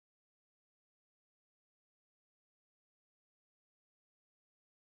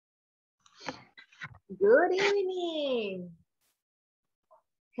Good evening.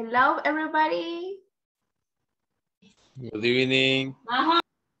 Hello, everybody. Good evening.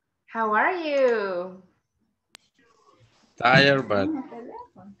 How are you? Tired, but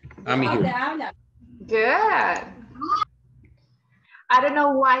I'm here. Good. I don't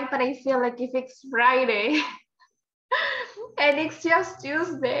know why, but I feel like if it's Friday and it's just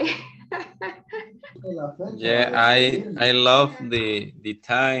Tuesday. Yeah, I love the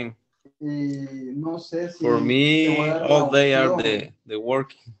time. For me, all day are the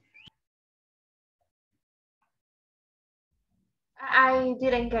working. I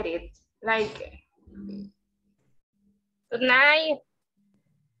didn't get it. Like, Good night.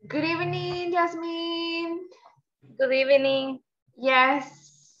 good evening, Jasmine. Good evening.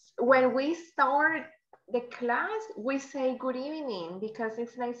 Yes, when we start the class, we say good evening because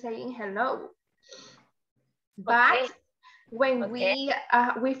it's like saying hello. But Okay. when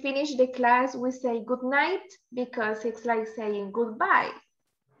we finish the class, we say good night because it's like saying goodbye.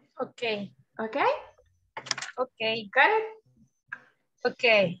 Okay. Okay? Okay. Got it?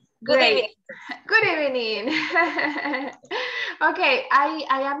 Okay. Good Great. evening. Good evening. Okay,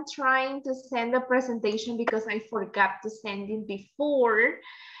 I am trying to send a presentation because I forgot to send it before.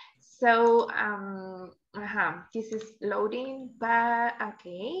 So this is loading, but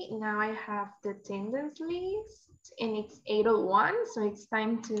okay, now I have the attendance list and it's 8:01, so it's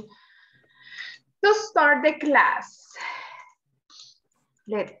time to start the class.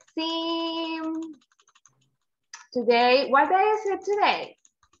 Let's see. Today, what day is it today?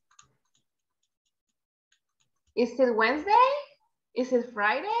 Is it Wednesday? Is it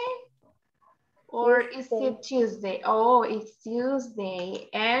Friday? Or is it Tuesday? Oh, it's Tuesday.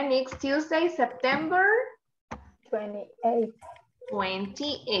 And it's Tuesday, September 28th.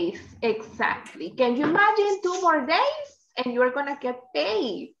 28th, exactly. Can you imagine 2 more days and you're gonna get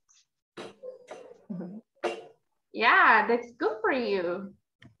paid? Yeah, that's good for you.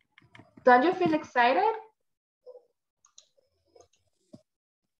 Don't you feel excited?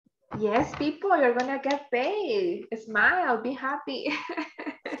 Yes, people, you're gonna get paid. Smile, be happy.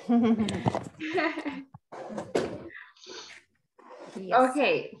 Yes.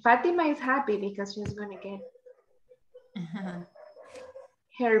 Okay, Fatima is happy because she's gonna get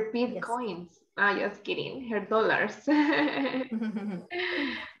her Bitcoins. Yes. Just kidding, her dollars.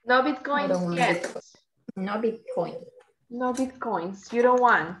 No Bitcoins yet. No Bitcoin. No Bitcoins, you don't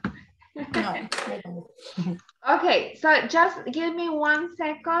want. No, I don't. Okay, so just give me 1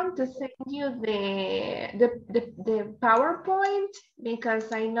 second to send you the PowerPoint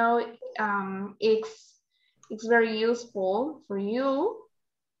because I know it's very useful for you.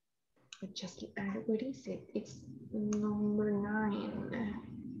 Just what is it? It's number 9.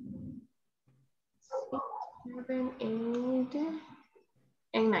 6, 7, 8,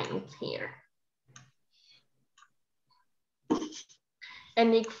 and 9. It's here.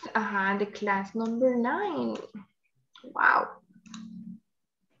 And it's the class number 9. Wow.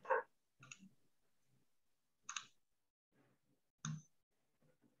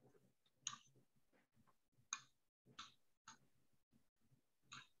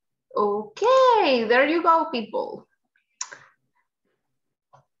 Okay, there you go, people.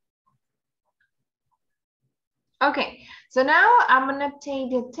 Okay, so now I'm gonna take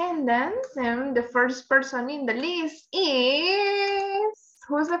the attendance and the first person in the list is,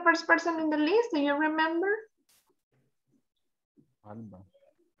 who's the first person in the list? Do you remember? Alba.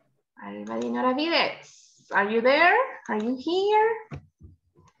 Alba Dinora Vides. Are you there? Are you here?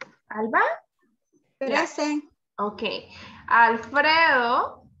 Alba? Present. Okay.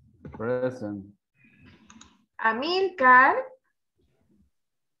 Alfredo. Present. Amilcar.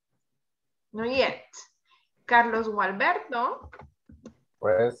 No yet. Carlos Gualberto.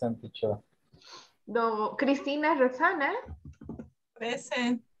 Present, teacher. Cristina Rosana.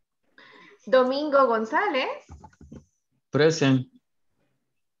 Present. Domingo González. Present.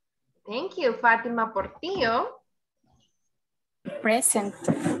 Thank you. Fátima Portillo. Present.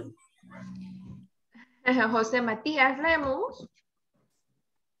 José Matías Lemus.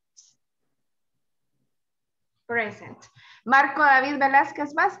 Present. Marco David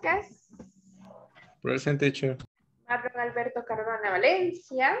Velázquez Vázquez. Present, teacher. Marlon Alberto Cardona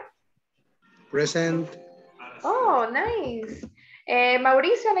Valencia. Present. Oh, nice.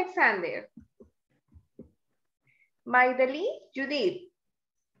 Mauricio Alexander. Maideli Judith.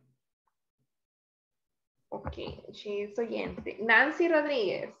 Okay, she is oyente. Nancy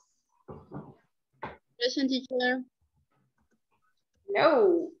Rodríguez. Present, teacher.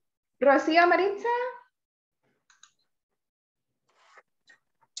 No. Rocío Maritza.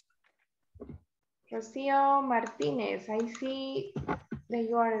 Rocío Martínez. I see that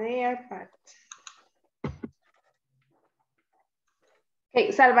you are there, but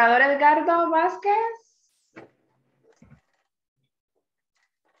Okay, Salvador Edgardo Vázquez.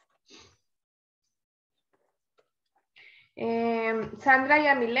 Sandra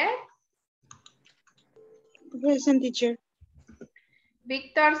Yamilet. Present, teacher.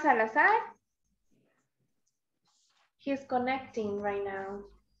 Víctor Salazar. He's connecting right now.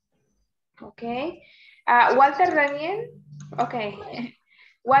 Okay. Walter Daniel. Okay.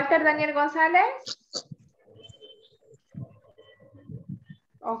 Walter Daniel González.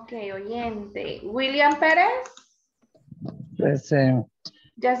 Okay, oyente. William Pérez. Present.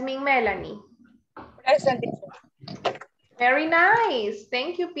 Jasmine Melanie. Present, teacher. Very nice.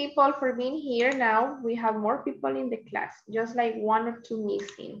 Thank you, people, for being here. Now we have more people in the class, just like 1 or 2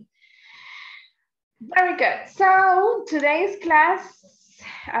 missing. Very good. So today's class,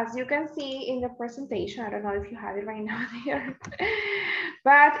 as you can see in the presentation, I don't know if you have it right now there,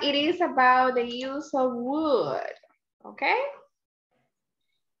 but it is about the use of would. Okay.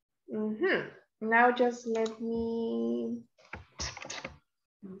 Now just let me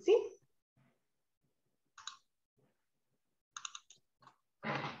see.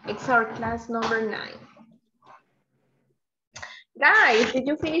 It's our class number 9. Guys, did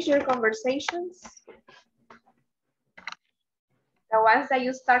you finish your conversations? The ones that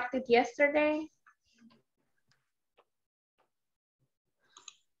you started yesterday?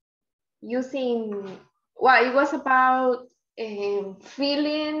 Using, well, it was about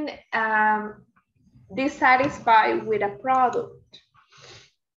feeling dissatisfied with a product.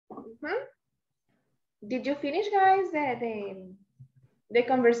 Did you finish, guys, the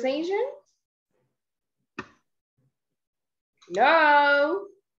conversation? No.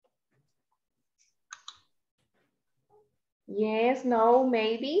 Yes, no,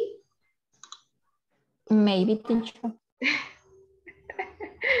 maybe. Maybe, teacher.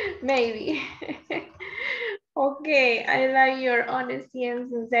 Maybe. Okay, I like your honesty and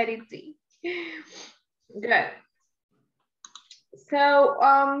sincerity. Good. So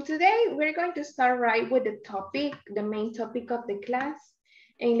today we're going to start right with the topic, the main topic of the class.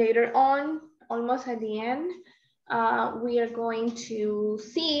 And later on, almost at the end, we are going to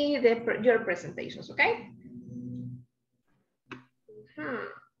see your presentations, okay?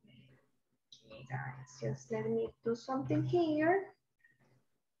 Okay, guys, just let me do something here.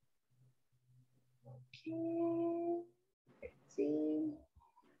 Okay, let's see.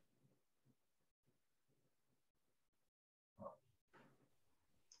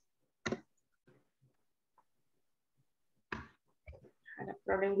 Had a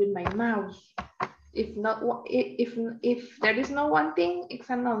problem with my mouse. If there is no one thing, it's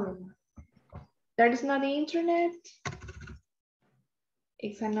another one. There is not the internet,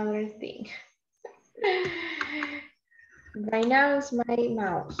 it's another thing. Right now it's my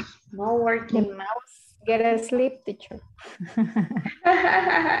mouse, not working. The mouse get asleep, teacher.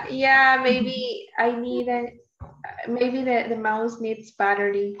 Yeah, maybe I need maybe the mouse needs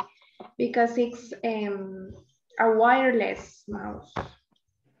battery because it's a wireless mouse.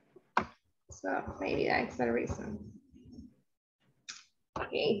 So maybe that's the reason.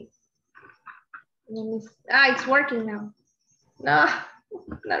 Okay. It's working now. No,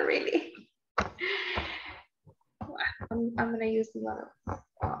 not really. I'm gonna use the other.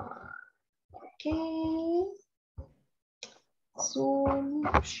 Okay. Zoom,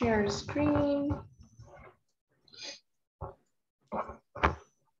 share screen.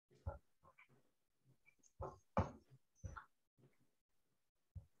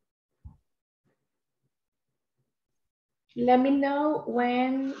 Let me know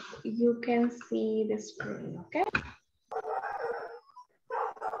when you can see the screen, okay?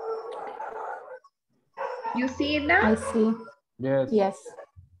 You see it now? I see. Yes. Yes.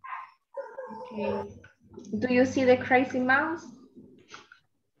 Okay. Do you see the crazy mouse?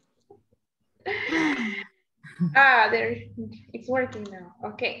 There, it's working now.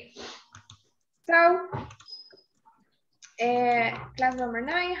 Okay. So, class number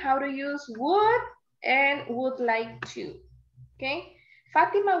 9, how to use would and would like to. Okay.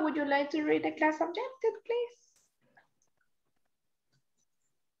 Fatima, would you like to read the class objective, please?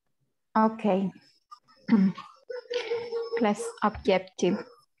 Okay. Class objective.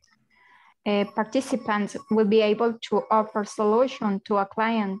 Participants will be able to offer solution to a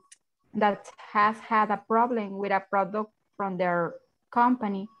client that has had a problem with a product from their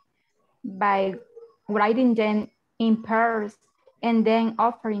company by writing them in pairs and then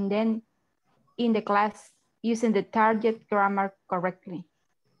offering them in the class using the target grammar correctly.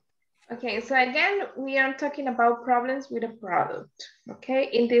 Okay, so again, we are talking about problems with a product, okay?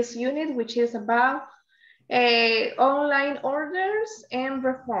 In this unit, which is about online orders and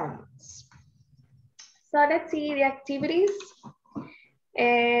refunds. So let's see the activities.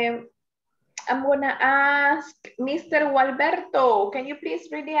 I'm gonna ask Mr. Walberto, can you please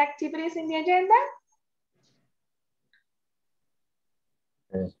read the activities in the agenda?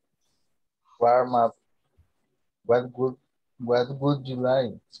 Okay. Warm up. What would you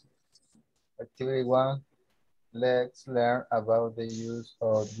like? Activity 1. Let's learn about the use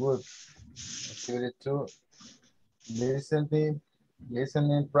of would. Activity 2. Listening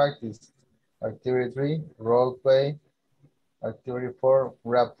practice. Activity 3. Role play. Activity 4.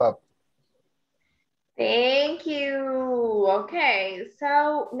 Wrap up. Thank you. Okay,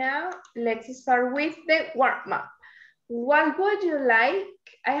 so now let's start with the warm-up. What would you like?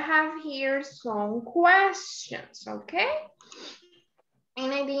 I have here some questions, okay?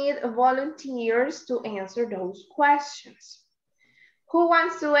 And I need volunteers to answer those questions. Who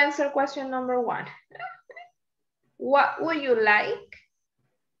wants to answer question number 1? What would you like?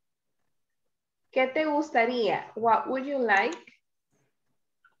 ¿Qué te gustaría? What would you like?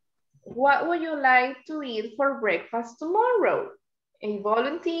 What would you like to eat for breakfast tomorrow? A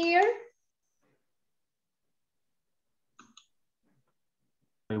volunteer?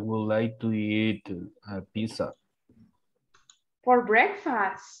 I would like to eat a pizza. For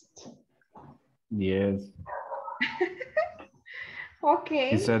breakfast? Yes.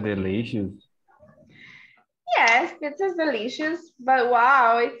 Okay. Pizza delicious. Yes, pizza is delicious, but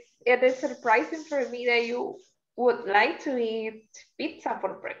wow, it is surprising for me that you would like to eat pizza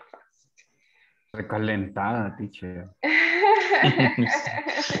for breakfast. Recalentada, teacher.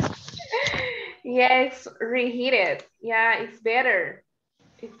 Yes, reheated. Yeah, it's better.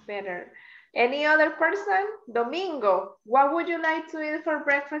 It's better. Any other person? Domingo, what would you like to eat for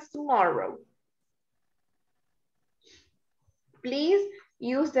breakfast tomorrow? Please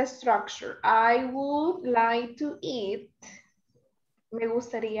use the structure. I would like to eat. Me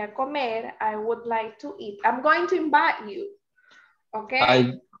gustaría comer. I would like to eat. I'm going to invite you.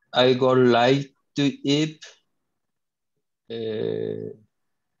 Okay? I would like to eat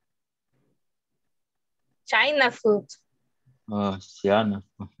China food. China.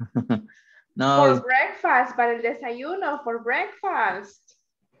 For No, breakfast, para el desayuno, for breakfast.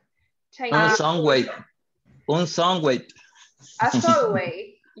 un Chinese sandwich. Un sandwich. A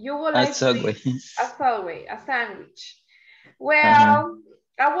subway. You would A like to subway. eat a subway, a sandwich. Well,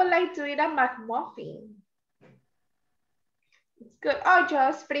 I would like to eat a McMuffin. It's good. Oh,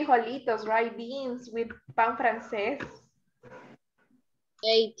 just frijolitos, right? Beans with pan francés.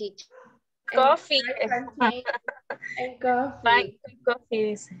 Coffee. And coffee.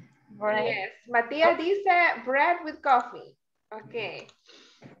 Coffee. Right. Yes. Matías dice bread with coffee. Okay.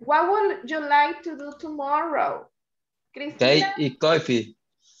 What would you like to do tomorrow? Cristina? Cake y coffee.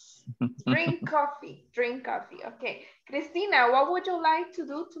 Drink coffee. Drink coffee. Okay. Cristina, what would you like to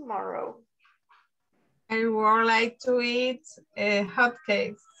do tomorrow? I would like to eat hot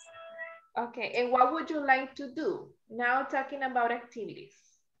cakes. Okay. And what would you like to do? Now talking about activities.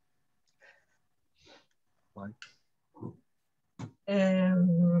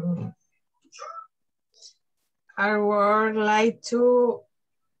 I would like to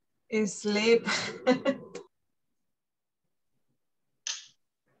sleep.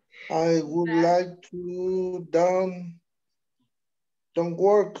 I would like to don't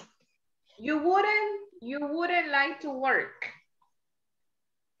work. You wouldn't like to work.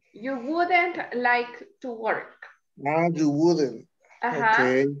 You wouldn't like to work. No, you wouldn't.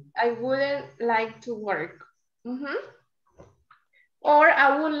 Okay. I wouldn't like to work. Or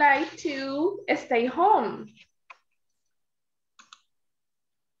I would like to stay home.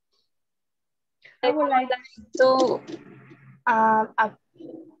 I would like to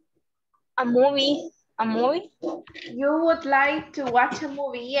a movie. A movie? You would like to watch a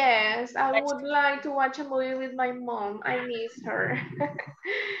movie? Yes, I would like to watch a movie with my mom. I miss her.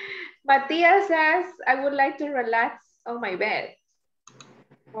 Matia says, I would like to relax on my bed.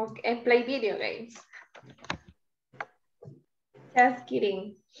 Okay, and play video games. Just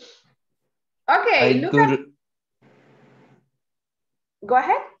kidding. Okay, Go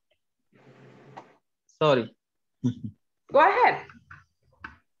ahead. Sorry. Go ahead.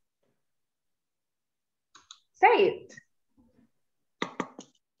 Say it.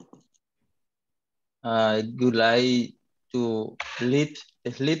 I would like to sleep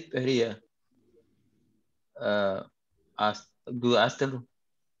here. Good afternoon.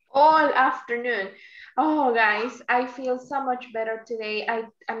 All afternoon. Oh, guys, I feel so much better today. I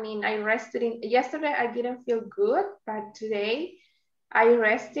mean, I rested yesterday. I didn't feel good, but today I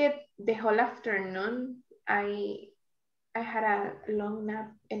rested the whole afternoon. I had a long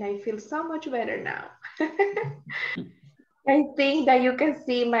nap and I feel so much better now. I think that you can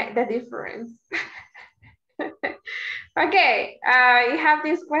see the difference. Okay, I have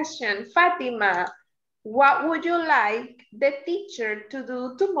this question. Fatima, what would you like the teacher to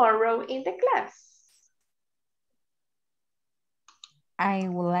do tomorrow in the class? I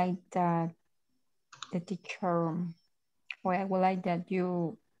would like that the teacher, well, I would like that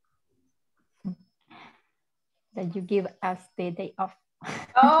you give us the day off.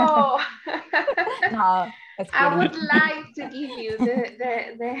 Oh, No, just I would kidding. like to give you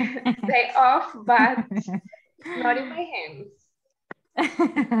the day off, but it's not in my hands.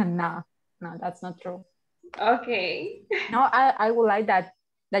 No, that's not true. Okay. No, I would like that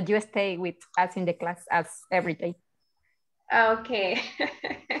you stay with us in the class as every day. Okay.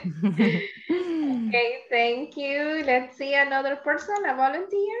 Okay, thank you. Let's see another person, a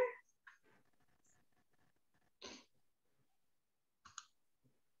volunteer.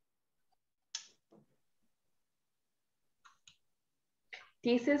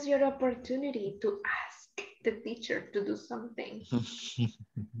 This is your opportunity to ask the teacher to do something.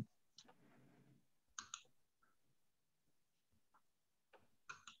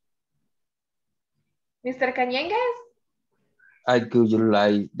 Mr. Cañengues? I would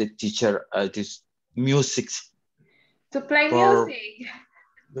like the teacher this music. To play music.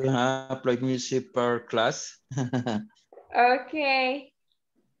 Play music per class. Okay.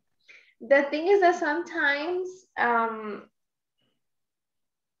 The thing is that sometimes,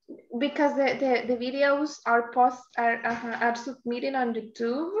 because the videos are submitted on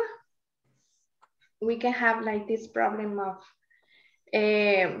YouTube, we can have like this problem of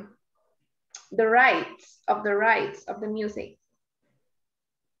the rights of the music.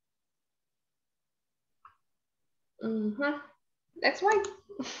 That's why.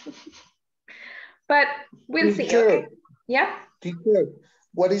 But we'll see. Okay? Yeah. Teacher,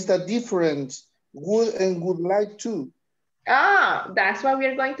 what is the difference? Would and would like to. That's what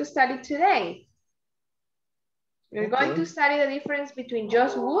we're going to study today. We're going to study the difference between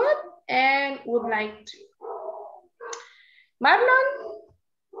just would and would like to. Marlon?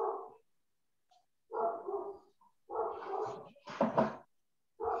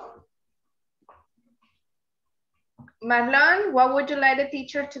 Marlon, what would you like the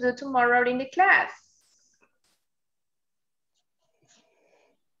teacher to do tomorrow in the class?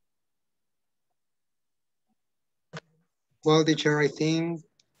 Well, teacher, I think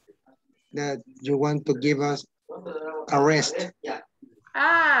that you want to give us a rest.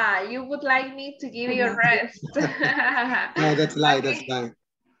 You would like me to give you a rest. No, that's lie, okay. That's lie.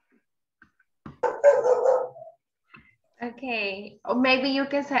 Okay, or maybe you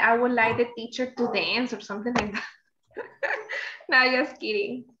can say, I would like the teacher to dance or something like that. No, just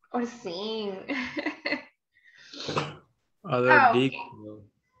kidding. Or sing. Other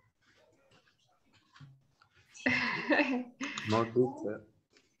More detail.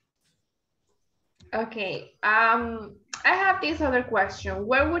 Okay, I have this other question.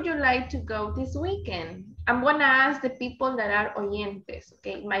 Where would you like to go this weekend? I'm gonna ask the people that are oyentes,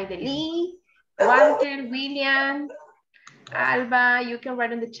 okay? Maideli, Walter, William, Alba, you can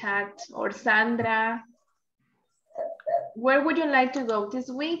write in the chat, or Sandra. Where would you like to go this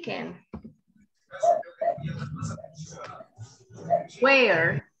weekend?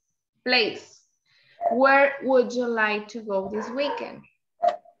 Where? Place. Where would you like to go this weekend?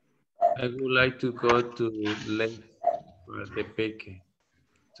 I would like to go to Lake Guatepeque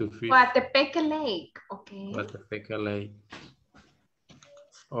to fish. Guatepeque Lake, okay. Guatepeque Lake.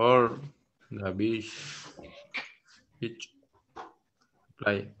 Or the beach.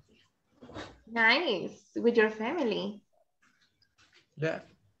 Playa. Nice. With your family? Yeah.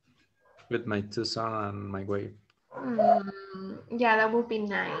 With my 2 sons and my wife. Yeah, that would be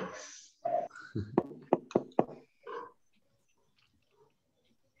nice.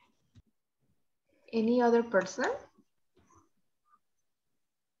 Any other person?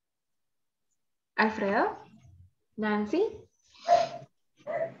 Alfredo? Nancy?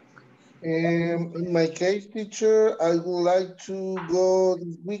 In my case, teacher, I would like to go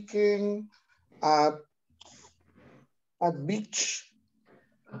this weekend at beach.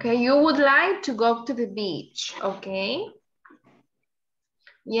 Okay, you would like to go to the beach, okay?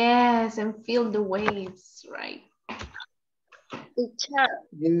 Yes, and feel the waves, right?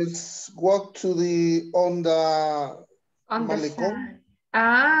 Yes, walk to on the sand.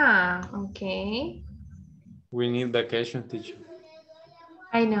 Okay. We need vacation, teacher.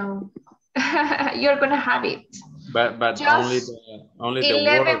 I know. You're gonna have it. But just only the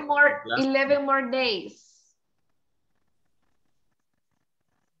 11 more days.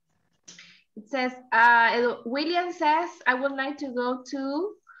 It says, William says, I would like to go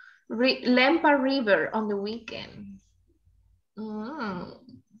to Lempa River on the weekend. Well,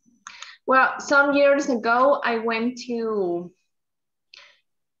 Well, some years ago, I went to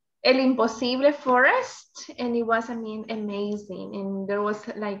El Imposible Forest, and it was, I mean, amazing. And there was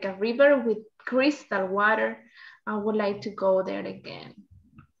like a river with crystal water. I would like to go there again.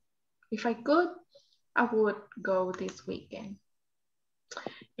 If I could, I would go this weekend.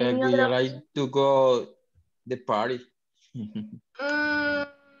 Do you like to go the party?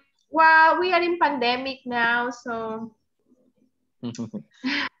 Well, we are in pandemic now, so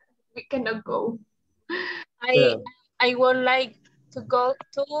we cannot go. I would like to go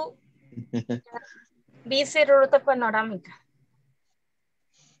to visit Ruta Panorámica.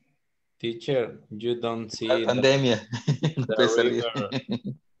 Teacher, you don't see Pandemia. the river.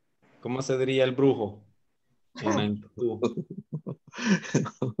 ¿Cómo se diría el brujo? En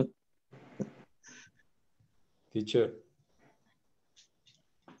Teacher.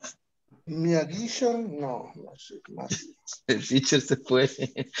 Mi addition, no. El teacher se fue.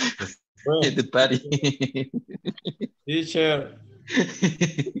 The party. Teacher.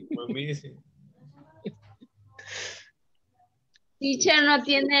 Teacher, no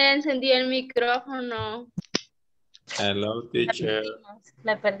tiene encendido el micrófono. Hello, teacher.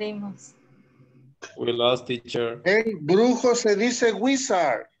 La perdimos. We lost, teacher. Hey, brujo se dice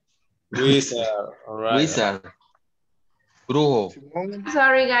wizard. Wizard, all right. Wizard. Brujo.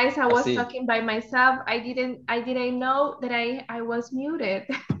 Sorry, guys, I was talking by myself. I didn't know that I was muted.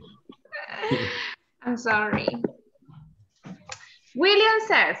 I'm sorry. William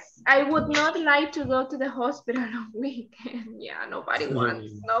says, I would not like to go to the hospital on weekend. Yeah, nobody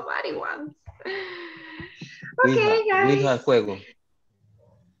wants. Nobody wants. Okay, guys. Ouija juego.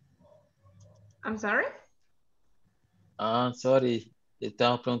 I'm sorry? Sorry.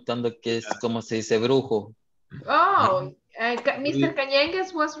 Estamos preguntando qué es, cómo se dice brujo. Oh, Mr.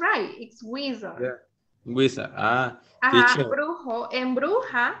 Cañengues was right. It's wizard. Yeah. Wizard. Teacher. Brujo. En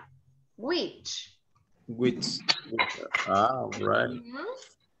bruja, witch. Witch. Right.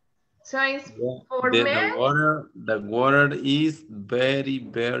 So it's for men. The water is very,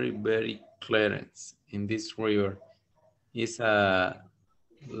 very, very clear in this river. It's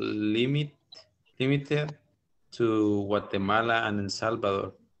limited to Guatemala and El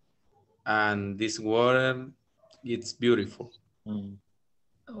Salvador. And this water, it's beautiful.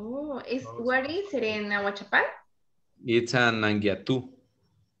 Oh, where is it, in Aguachapán? It's in Anguiatú,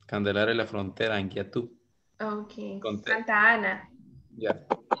 Candelaria la Frontera, Anguiatú. Okay, Santa Ana. Yeah.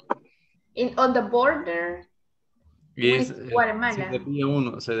 On the border with Guatemala.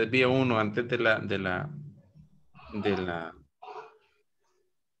 Se desvía uno antes de la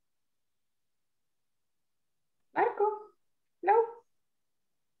Marco, no.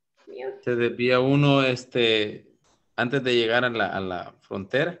 Se desvía uno antes de llegar a la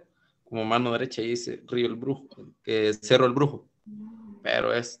frontera, como mano derecha, y dice Río El Brujo, Cerro El Brujo,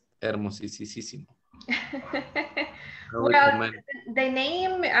 pero es hermosísimo. Well, the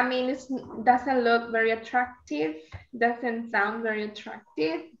name, I mean, it doesn't look very attractive, doesn't sound very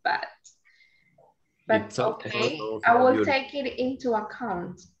attractive, but okay, I will take it into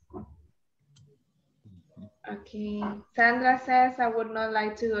account. Okay, Sandra says I would not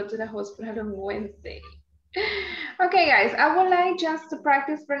like to go to the hospital on Wednesday. Okay, guys, I would like just to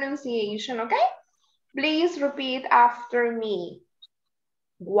practice pronunciation, okay? Please repeat after me.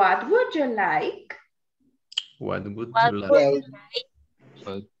 What would you like? What would you like?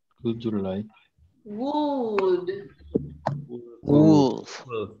 What would you like? Would. Would.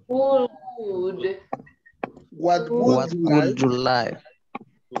 Would. What would you like?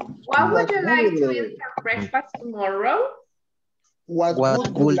 What would you like to eat for breakfast tomorrow? What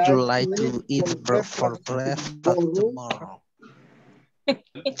would you like to eat for breakfast tomorrow?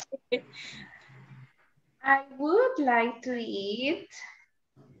 I would like to eat.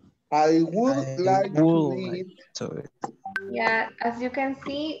 I would like to eat. Yeah, as you can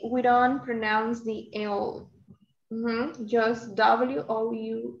see, we don't pronounce the L. Just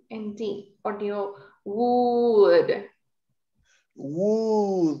W-O-U-N-D or the O. Would.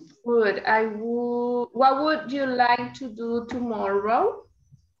 Would. I would. What would you like to do tomorrow?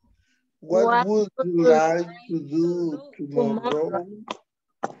 What would you like to do tomorrow?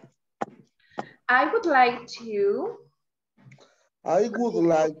 I would like to. I would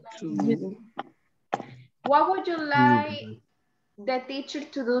like to. What would you like the teacher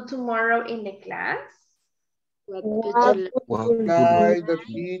to do tomorrow in the class? What would you like the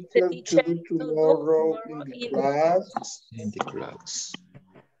teacher to do tomorrow in the class?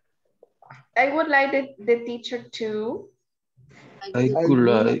 I would like the teacher to. I would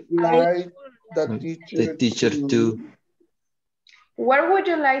like the teacher to. Where would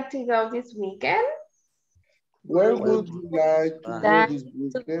you like to go this weekend? Where would you like to go this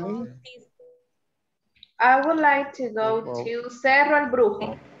weekend? I would like to go to Cerro El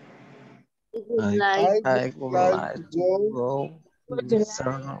Brujo. I would like to go to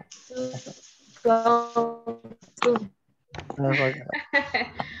Cerro.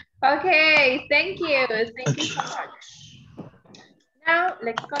 Okay, thank you. Thank you so much. Now,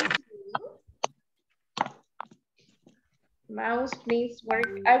 let's continue. Mouse, please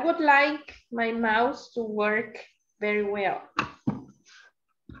work. I would like my mouse to work very well.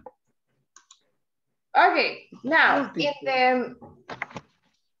 Okay, now in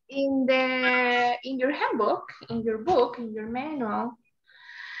your handbook, in your manual,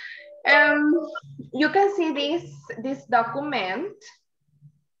 you can see this document.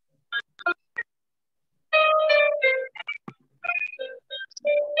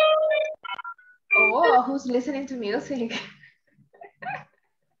 Oh, who's listening to music?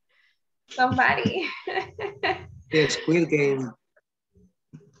 Somebody. The Squid Game.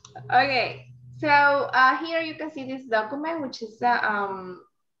 Okay, so here you can see this document, which is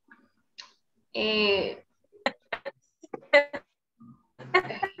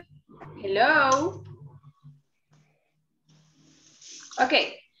hello.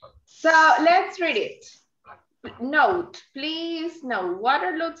 Okay, so let's read it. Note, please note,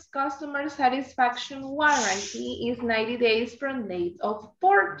 Waterloo's customer satisfaction warranty is 90 days from date of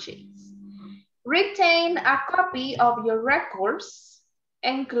purchase. Retain a copy of your records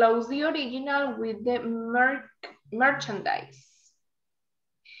and close the original with the merchandise.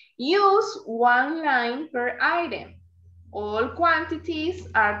 Use one line per item. All quantities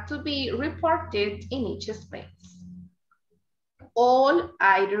are to be reported in each space. All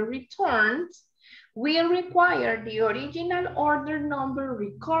item returns will require the original order number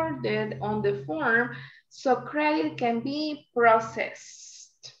recorded on the form so credit can be processed.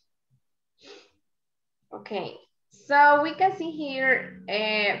 Okay, so we can see here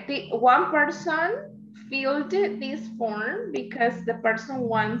one person filled this form because the person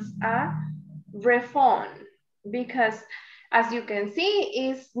wants a refund, because as you can see,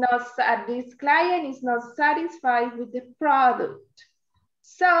 this client is not satisfied with the product.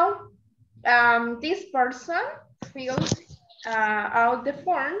 So this person fills out the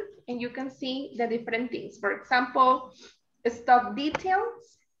form and you can see the different things. For example, stock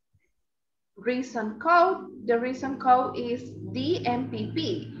details, reason code. The reason code is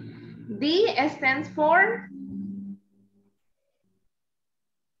DMPP. D stands for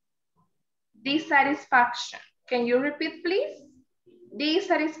dissatisfaction. Can you repeat, please?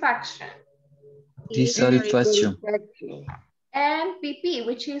 Dissatisfaction. Dissatisfaction. And PP,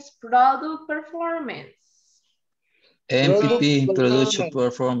 which is product performance. MPP, production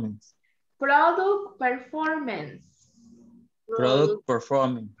performance. Product performance. Product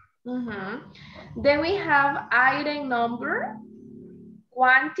performance. Then we have item number,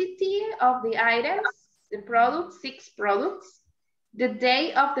 quantity of the items, the product, 6 products. The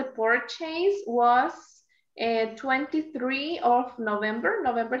day of the purchase was 23 of November,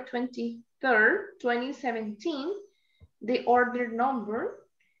 November 23rd, 2017. The order number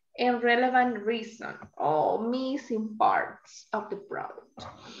and relevant reason, or missing parts of the product.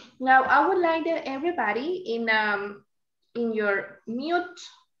 Now, I would like that everybody in your mute,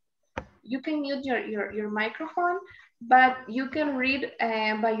 you can mute your microphone, but you can read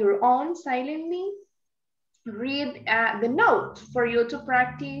by your own silently. Read the note for you to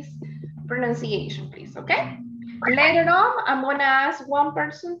practice pronunciation, please, okay? Later on, I'm gonna ask one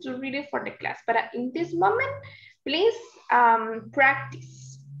person to read it for the class, but in this moment, please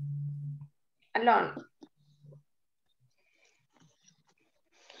practice alone.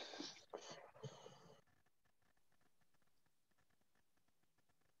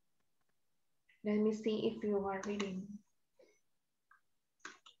 Let me see if you are reading.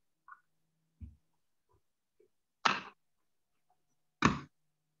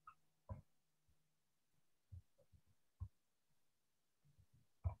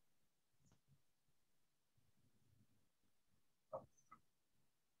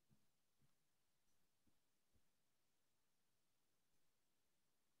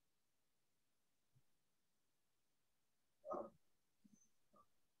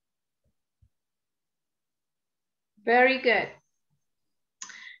 Very good.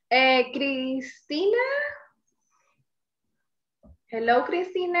 Cristina. Hello,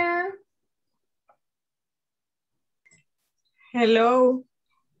 Cristina. Hello.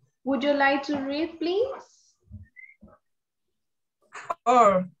 Would you like to read, please?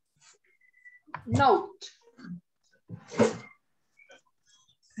 Or note.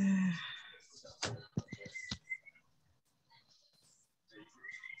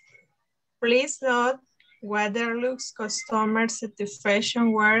 Please note Waterloo's customer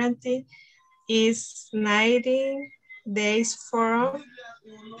satisfaction warranty is 90 days from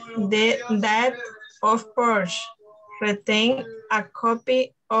the date of purchase. Retain a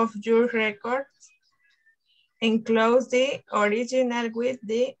copy of your records. Enclose the original with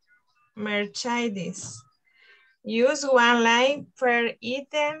the merchandise. Use one line per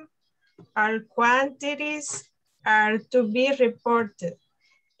item. All quantities are to be reported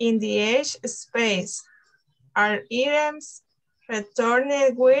in the edge space. All items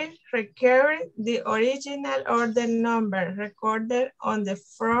returned will require the original order number recorded on the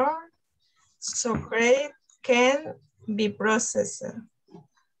front so credit can be processed.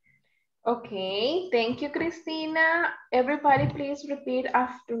 Okay, thank you, Christina. Everybody, please repeat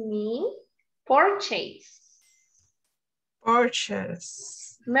after me. Purchase.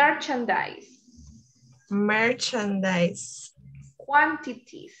 Purchase. Merchandise. Merchandise.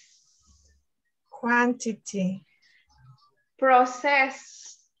 Quantities. Quantity.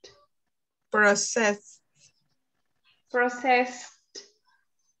 Processed. Processed. Processed.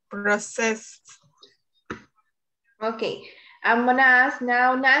 Processed. Okay, I'm gonna ask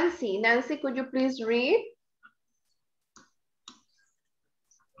now Nancy. Nancy, could you please read?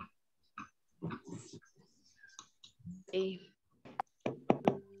 Okay.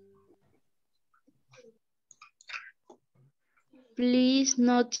 Please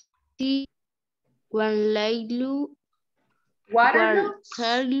note one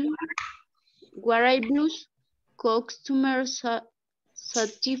Waterloo customer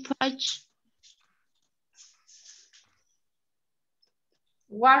satisfaction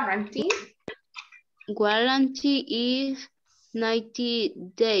warranty is 90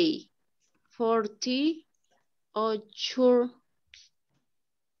 days. 40 or sure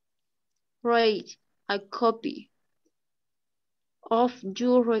rate a copy of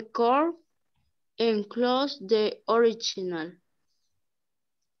your record and close the original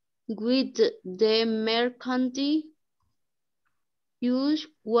with the merchandise. Use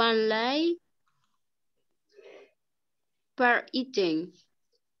one line per item.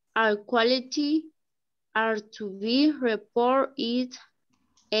 All quality are to be reported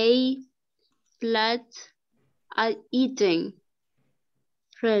a flat item.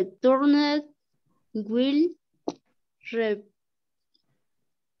 Returned will require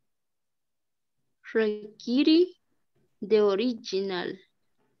the original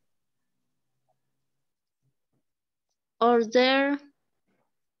order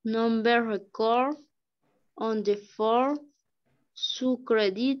number record on the form so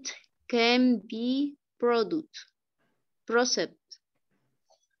credit can be processed.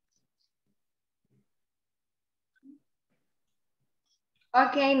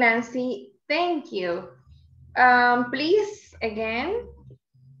 Okay, Nancy, thank you. Please, again,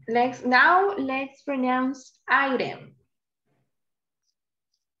 let's pronounce item.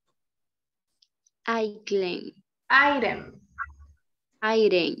 Item. Item.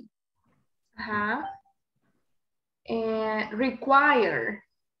 Item. Require.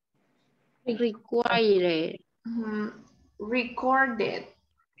 Required. Recorded.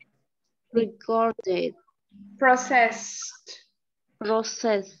 Recorded. Processed.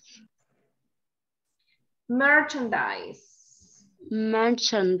 Processed. Merchandise.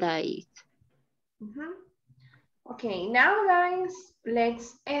 Merchandise. Okay, now guys,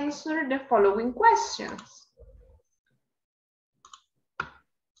 let's answer the following questions.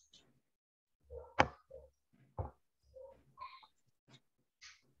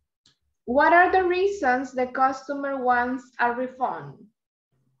 What are the reasons the customer wants a refund?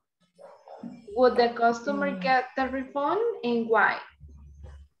 Would the customer get the refund and why?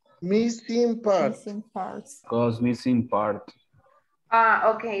 Missing part. Missing parts. Because missing part.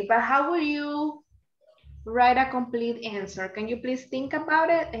 Okay, but how will you write a complete answer? Can you please think about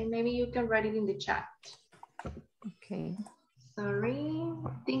it and maybe you can write it in the chat? Okay. Sorry,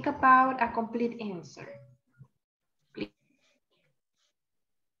 think about a complete answer. Please.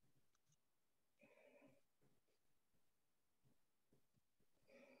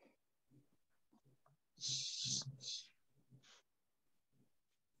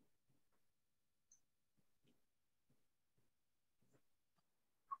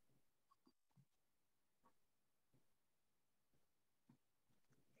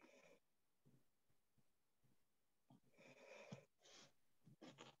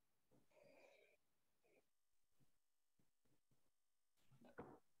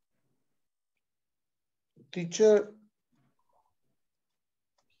 Teacher.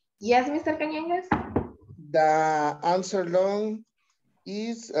 Yes, Mr. Cañegas? The answer long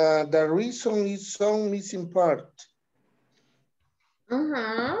is the reason is some missing part.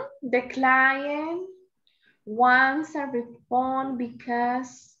 The client wants a refund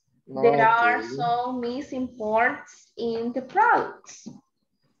because there are some misimports in the products.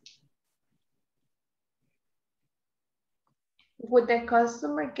 Would the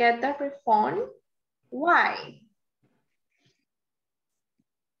customer get the refund? Why?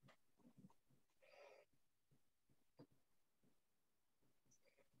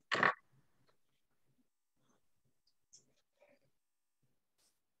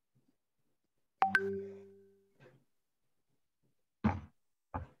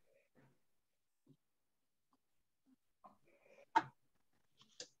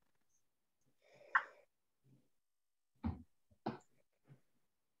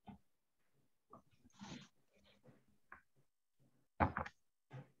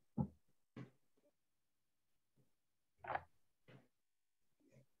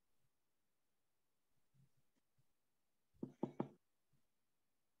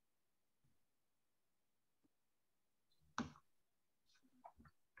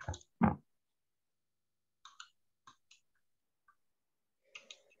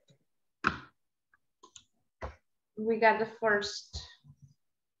 We got the first.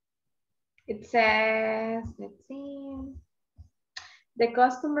 It says, let's see. The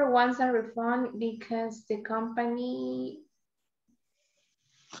customer wants a refund because the company,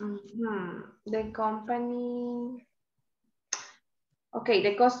 the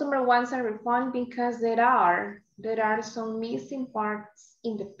customer wants a refund because there are some missing parts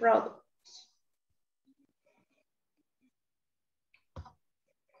in the product.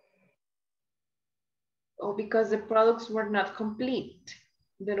 Or because the products were not complete.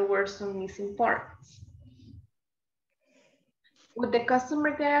 There were some missing parts. Would the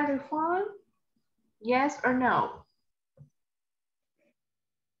customer get a refund? Yes or no?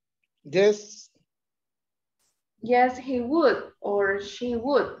 Yes. Yes, he would or she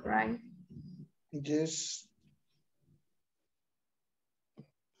would, right? Yes.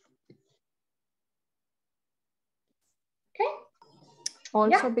 Okay.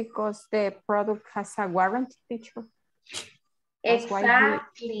 Also because the product has a warranty feature. That's Exactly. Why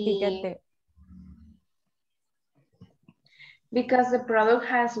he get the... Because the product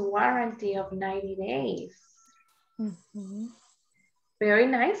has a warranty of 90 days. Very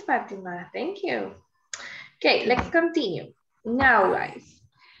nice, Fatima. Thank you. Okay, let's continue. Now, guys,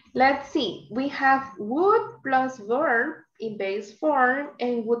 let's see. We have would plus verb in base form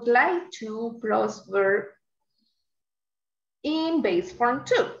and would like to plus verb in base form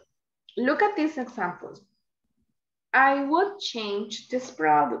too. Look at these examples. I would change this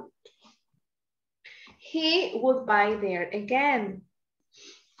product. He would buy there again.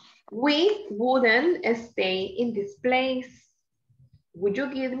 We wouldn't stay in this place. Would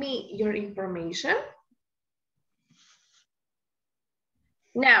you give me your information?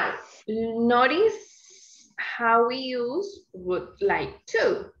 Now, notice how we use would like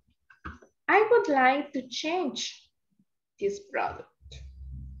to. I would like to change this product.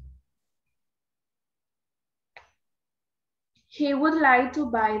 He would like to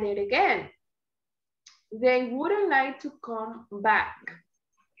buy that again. They wouldn't like to come back.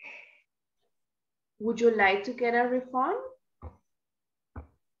 Would you like to get a refund?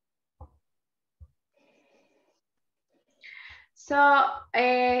 So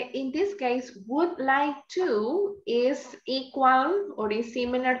in this case, would like to is equal or is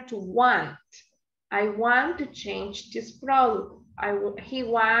similar to want. I want to change this product. He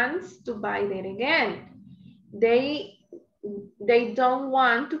wants to buy that again. They don't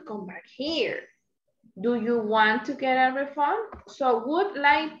want to come back here. Do you want to get a refund? So would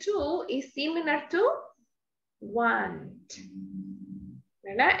like to is similar to want.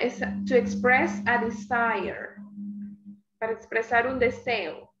 ¿Verdad? Es to express a desire. Para expresar un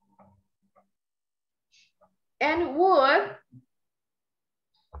deseo. And would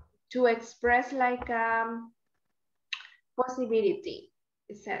to express like a possibility.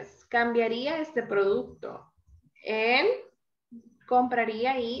 It says, cambiaría este producto. And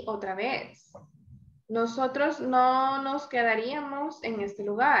compraría ahí otra vez. Nosotros no nos quedaríamos en este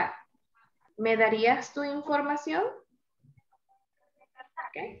lugar. ¿Me darías tu información?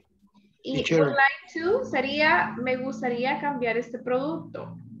 Okay. Y would like to sería, me gustaría cambiar este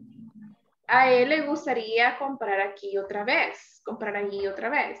producto. A él le gustaría comprar aquí otra vez, comprar allí otra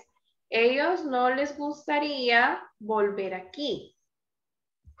vez. Ellos no les gustaría volver aquí.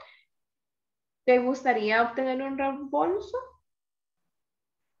 ¿Te gustaría obtener un reembolso?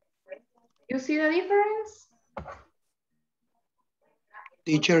 You see the difference?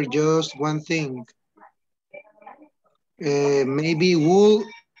 Teacher, just one thing. Maybe we'll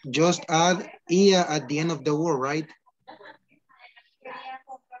just add ia at the end of the word, right?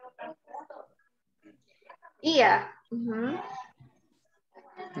 Ia. Ujú.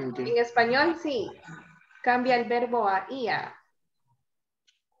 En español sí. Cambia el verbo a ia.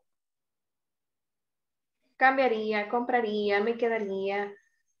 Cambiaría, compraría, me quedaría,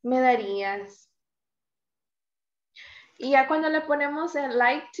 me darías. Y ya cuando le ponemos el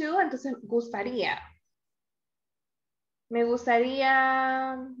like to, entonces gustaría. Me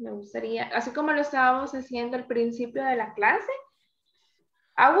gustaría, así como lo estábamos haciendo al principio de la clase.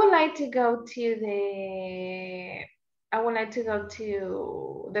 I would like to go to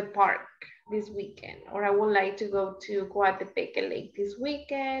the park this weekend, or I would like to go to Coatepec Lake this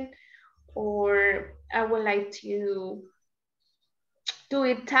weekend, or I would like to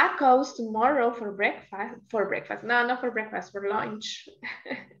eat tacos tomorrow for breakfast. No, not for breakfast, for lunch.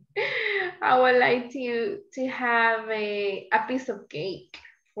 I would like to have a piece of cake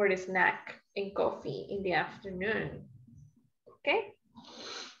for the snack and coffee in the afternoon. Okay?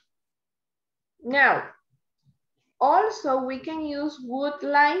 Now, also we can use would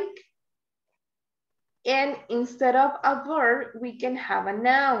like, and instead of a verb, we can have a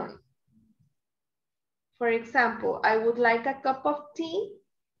noun. For example, I would like a cup of tea.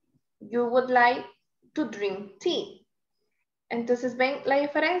 You would like to drink tea. Entonces, ven, la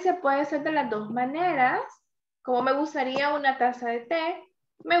diferencia puede ser de las dos maneras. Como me gustaría una taza de té,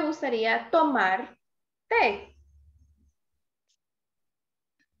 me gustaría tomar té.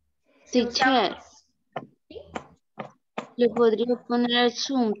 Teacher, le podría poner el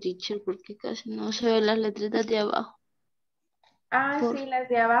zoom, teacher, porque casi no se ven las letritas de abajo. Ah, sí, las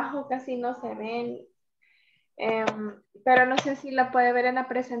de abajo casi no se ven. Pero no sé si la puede ver en la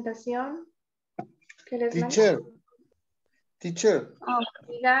presentación. ¿Qué les Teacher. Oh,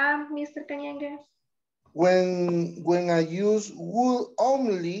 diga, Mr. Cañengue. When I use would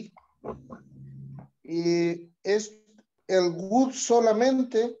only, es el would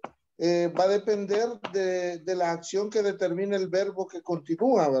solamente va a depender de la acción que determina el verbo que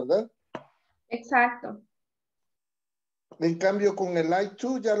continúa, ¿verdad? Exacto. En cambio, con el like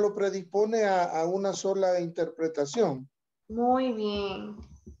to ya lo predispone a una sola interpretación. Muy bien.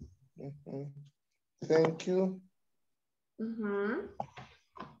 Thank you.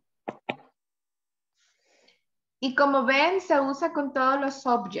 Y como ven, se usa con todos los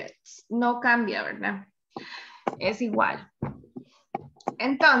subjects. No cambia, ¿verdad? Es igual.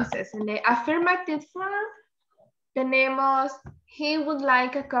 Entonces, en el affirmative form tenemos he would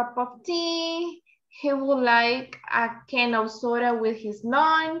like a cup of tea. He would like a can of soda with his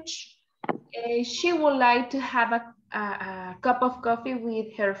lunch. She would like to have a cup of coffee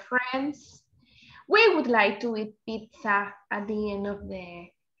with her friends. We would like to eat pizza at the end of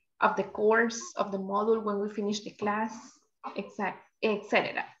the course, of the module, when we finish the class, etc.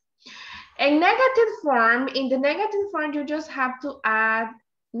 In the negative form, you just have to add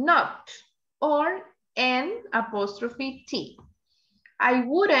not or an apostrophe T. I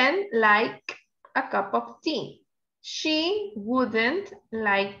wouldn't like a cup of tea. She wouldn't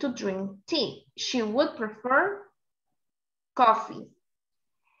like to drink tea. She would prefer coffee.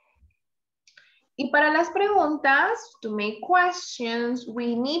 Y para las preguntas, to make questions,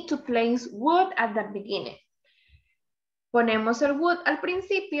 we need to place would at the beginning. Ponemos el would al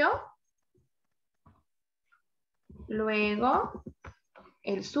principio, luego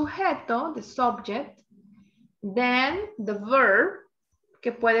el sujeto, the subject, then the verb,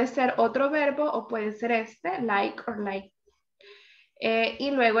 que puede ser otro verbo o puede ser este, like or like. Y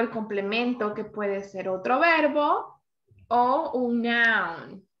luego el complemento, que puede ser otro verbo o un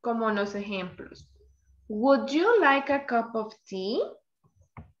noun, como en los ejemplos. Would you like a cup of tea?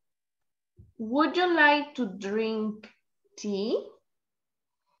 Would you like to drink tea?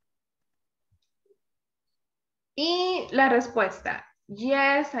 Y la respuesta,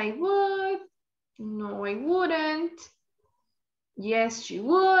 yes, I would. No, I wouldn't. Yes, she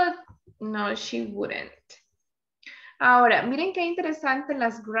would. No, she wouldn't. Ahora, miren qué interesante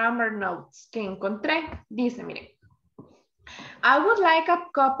las grammar notes que encontré. Dice, miren. I would like a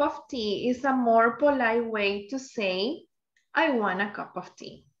cup of tea is a more polite way to say I want a cup of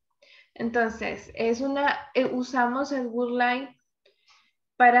tea. Entonces, usamos el would like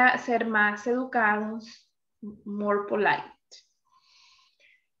para ser más educados, more polite.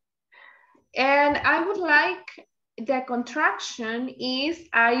 And I would like, the contraction is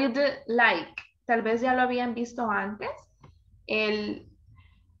I'd like. Tal vez ya lo habían visto antes. El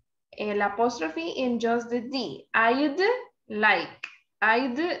apostrophe in just the D. I'd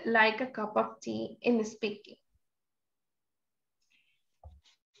like a cup of tea in speaking.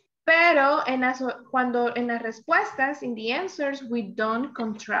 Pero cuando en las respuestas, in the answers, we don't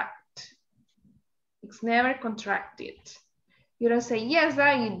contract. It's never contracted. You don't say, yes,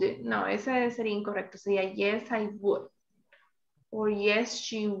 I'd. No, ese sería incorrecto. Sería, yes, I would. Or yes,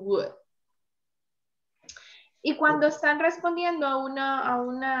 she would. Y cuando están respondiendo a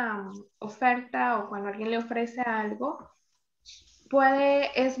una oferta o cuando alguien le ofrece algo,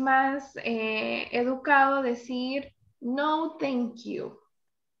 es más educado decir, no, thank you.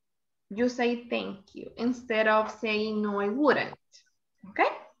 You say thank you instead of saying, no, I wouldn't. Okay?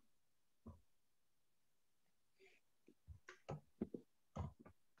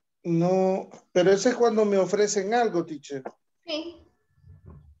 No, pero ese es cuando me ofrecen algo, teacher. Sí.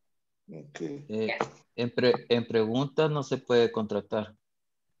 Okay. En preguntas no se puede contratar.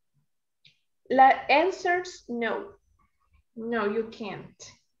 La answers, no. No, you can't.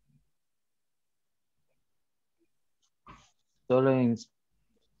 Solo en...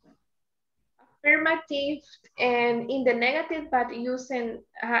 Affirmative and in the negative, but using,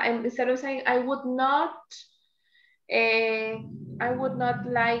 instead of saying, I would not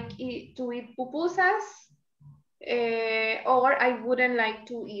like to eat pupusas, or I wouldn't like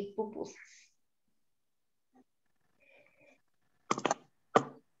to eat pupusas.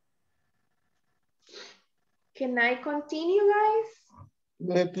 Can I continue,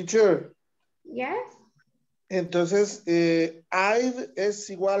 guys? Teacher. Yes. Entonces, I'd es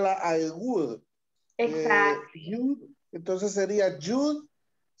igual a I would. Exacto. Entonces sería you'd,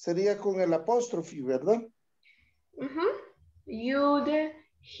 sería con el apóstrofe, ¿verdad? You'd,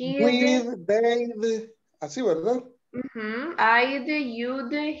 he'd. With, they'd, así, ¿verdad? I'd,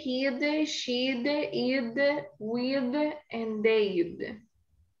 you'd, he'd, she'd, it'd, we'd, and they'd.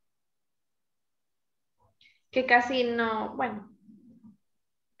 Que casi no, bueno,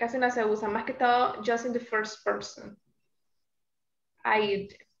 casi no se usa, más que todo just in the first person.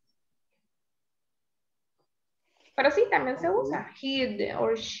 I'd. Pero sí, también se usa. He'd,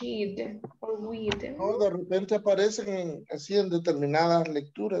 or she'd, or we'd. No, de repente aparecen así en determinadas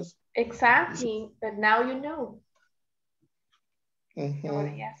lecturas. Exactly, but now you know.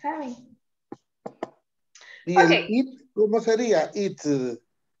 Ahora ya saben. ¿Y okay. el it cómo sería? It.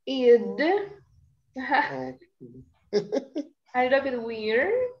 Id. A little bit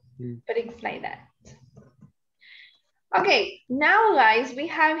weird, but it's like that. Okay, now guys, we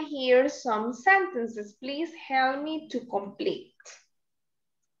have here some sentences. Please help me to complete.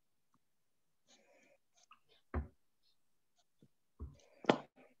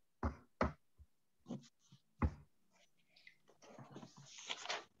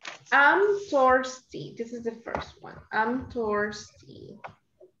 I'm thirsty. This is the first one. I'm thirsty.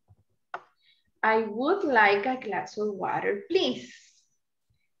 I would like a glass of water, please.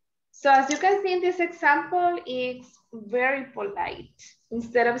 So as you can see in this example, it's very polite.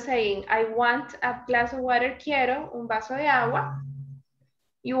 Instead of saying, I want a glass of water, quiero un vaso de agua,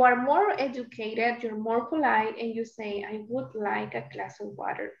 you are more educated, you're more polite, and you say, I would like a glass of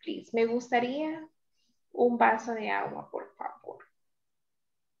water, please. Me gustaría un vaso de agua, por favor.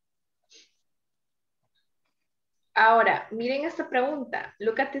 Ahora, miren esta pregunta.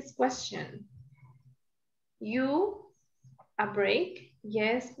 Look at this question. You, a break.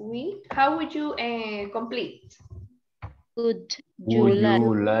 Yes, we. How would you complete? Would you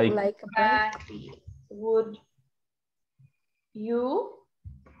like a break? Would you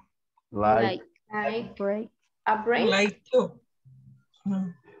like a break? Like to.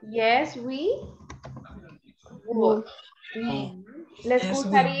 Yes, we would. ¿Les Yes,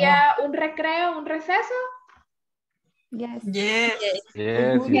 gustaría un recreo, un receso? Yes. Yes.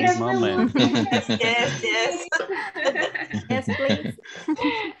 Yes, moment. Yes. Yes, please.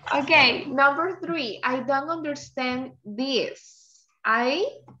 Okay, number 3. I don't understand this. I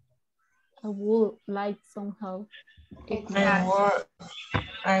would like some help. Exactly.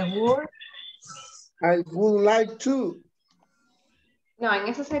 I would like to. No, en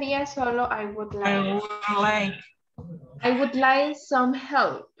eso sería solo I would like. I would like some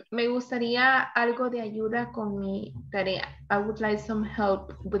help. Me gustaría algo de ayuda con mi tarea. I would like some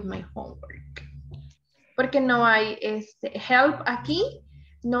help with my homework. Porque no hay help aquí,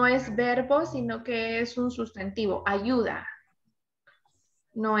 no es verbo, sino que es un sustantivo, ayuda.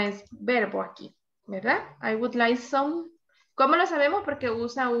 No es verbo aquí, ¿verdad? I would like some. ¿Cómo lo sabemos? Porque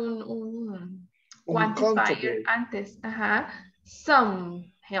usa un quantifier antes. Ajá.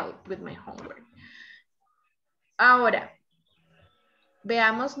 Some help with my homework. Ahora,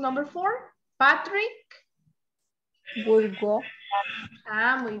 veamos number 4. Patrick would go.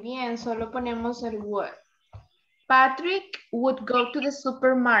 Muy bien, solo ponemos el would. Patrick would go to the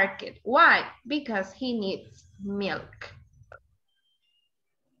supermarket. Why? Because he needs milk.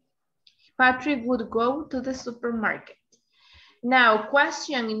 Patrick would go to the supermarket. Now,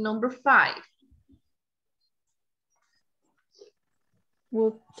 question in number 5.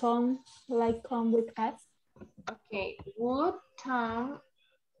 Would Tom like come with us? Okay, would Tom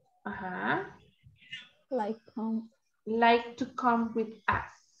Like to come with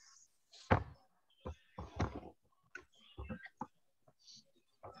us?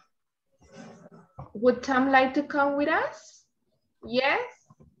 Would Tom like to come with us? Yes?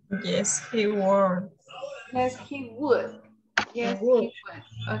 Yes, he would. Yes, he would. Yes, he would.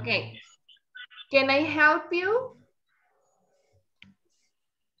 Okay. Can I help you?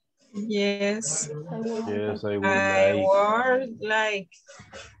 Yes. Yes, I would I like.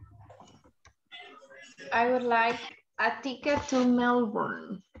 I would like a ticket to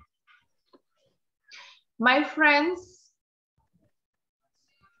Melbourne. My friends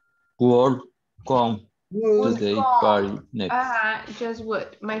Would come to would the come. party next. Just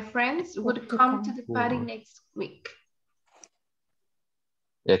would. My friends would come to the party next week.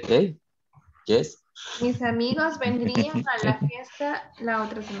 Okay. Yes. Mis amigos vendrían a la fiesta la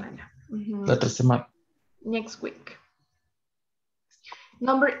otra semana. La otra semana. Next week.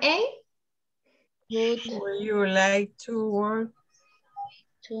 Number 8. Would you like to work?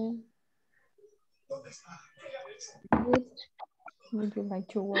 Would you like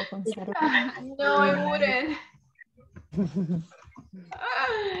to work on Saturday? No, I wouldn't.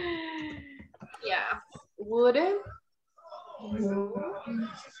 Yeah, wouldn't.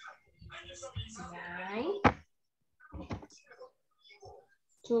 Like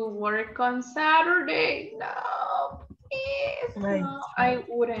to work on Saturday. No, please. No, I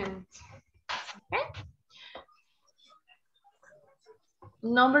wouldn't. Okay.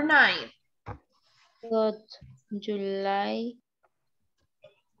 Number 9. Would you like?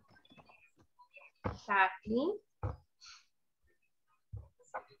 Exactly.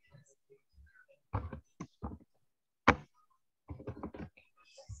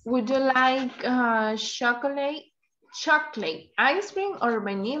 Would you like chocolate ice cream or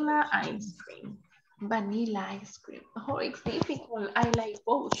vanilla ice cream? Vanilla ice cream. Oh, it's difficult. I like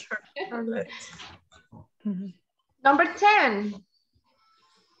both. Number 10.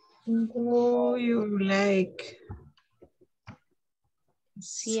 Do you like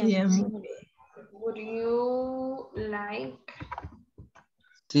Would you like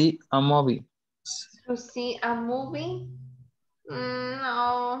See a movie. to see a movie?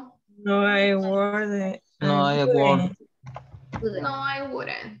 No. No, I wouldn't. No, I won't. No, I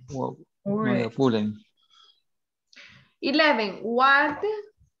wouldn't. Well, no, I wouldn't. 11. What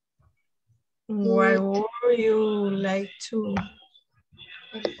would you like to?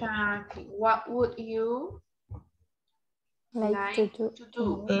 Exactly. What would you like to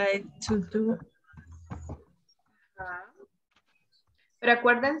do? Like to do. Pero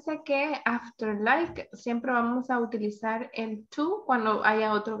acuérdense que after like siempre vamos a utilizar el to cuando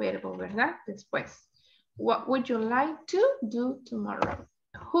haya otro verbo, ¿verdad? Después. What would you like to do tomorrow?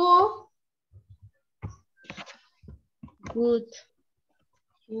 Who would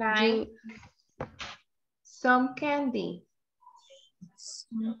like some candy?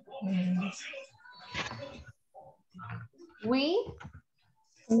 We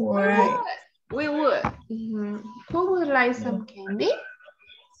would. Mm-hmm. Who would like some candy?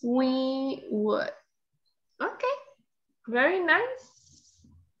 We would. Okay, very nice.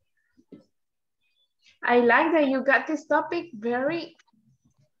 I like that you got this topic very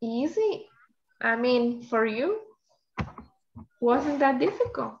easy. I mean, for you, wasn't that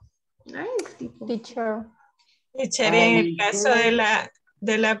difficult? Nice, teacher. Teacher, en el caso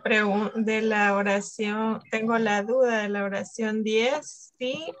de la oración, tengo la duda de la oración 10,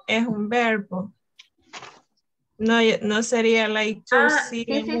 sí, es un verbo. No sería like to see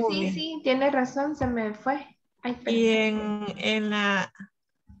a movie. Sí, tiene razón, se me fue. Ay, y en la...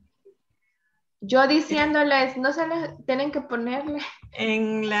 Yo diciéndoles, no se les tienen que ponerle.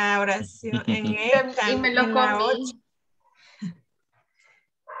 En la oración, en esta, y me lo en comí. la 8.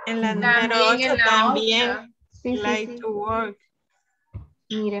 En la número 8 también. Sí, like to work.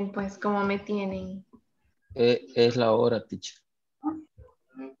 Miren pues cómo me tienen. Es la hora, teacher.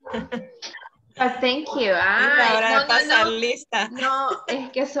 Thank you. Es la hora de pasar lista. No, es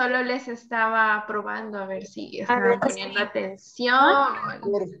que solo les estaba probando a ver si estaban poniendo atención.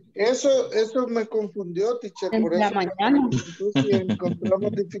 Eso me confundió, teacher. Por eso si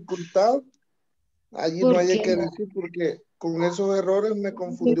encontramos dificultad, allí no hay que decir porque con esos errores me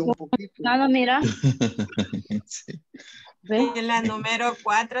confundió un poquito. No, mira. Sí. En la número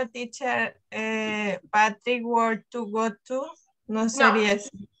 4, teacher, Patrick were to go to, no sería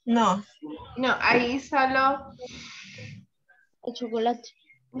así. No, ahí solo... El chocolate.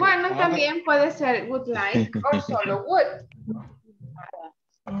 Bueno, también puede ser would like o solo would.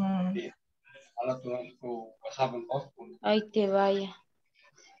 Ay, que vaya.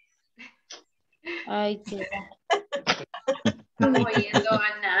 Ay, qué Estamos oyendo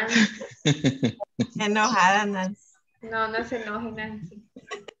a Nancy. Enojada, Nancy. No, no se enoje, Nancy.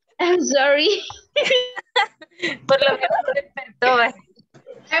 I'm sorry. Por lo menos se despertó.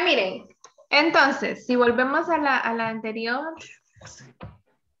 Miren, entonces, si volvemos a la anterior,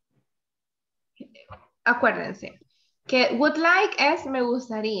 acuérdense que would like es me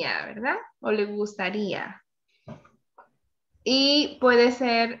gustaría, ¿verdad? O le gustaría. Y puede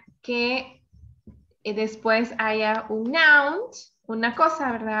ser que después haya un noun, una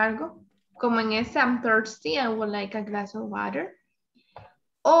cosa, ¿verdad? Algo. Como en ese, I'm thirsty, I would like a glass of water.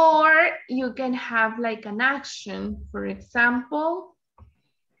 Or you can have like an action. For example,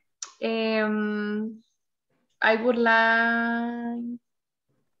 I would like,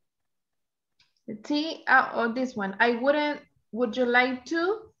 let's see, oh, this one. Would you like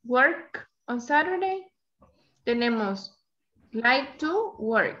to work on Saturday? Tenemos like to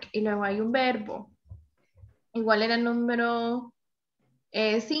work y luego hay un verbo. Igual en el número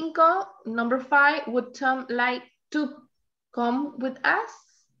 5, number 5, would Tom like to come with us?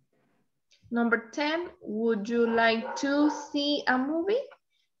 Number 10, would you like to see a movie?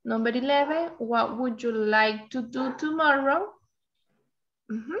 Number 11, what would you like to do tomorrow?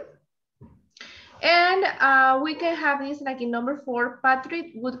 And we can have this like in number 4,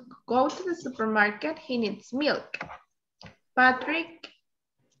 Patrick would go to the supermarket, he needs milk. Patrick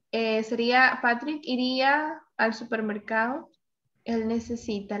iría al supermercado, él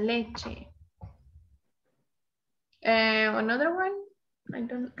necesita leche. Another one, I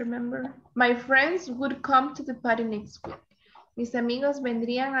don't remember. My friends would come to the party next week. Mis amigos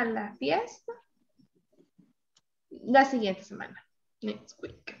vendrían a la fiesta la siguiente semana, next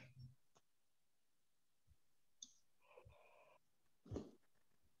week.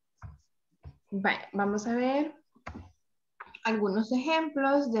 Vale, vamos a ver algunos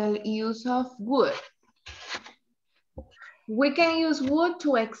ejemplos del use of would. We can use would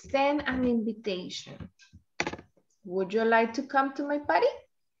to extend an invitation. Would you like to come to my party?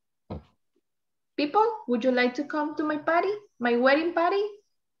 People, would you like to come to my party? My wedding party?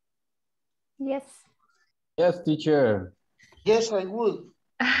 Yes. Yes, teacher. Yes, I would.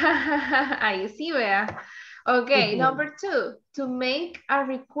 Ahí sí, vea. Okay, number 2, to make a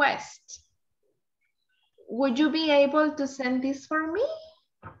request. Would you be able to send this for me?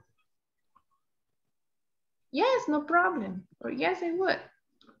 Yes, no problem. Or yes, I would.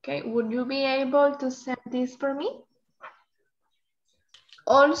 Okay, would you be able to send this for me?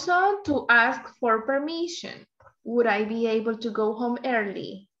 Also, to ask for permission. Would I be able to go home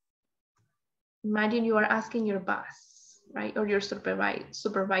early? Imagine you are asking your boss, right? Or your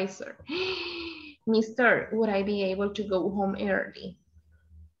supervisor. Mister, would I be able to go home early?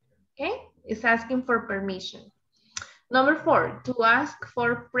 Okay, it's asking for permission. Number 4, to ask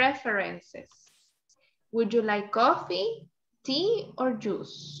for preferences. Would you like coffee, tea, or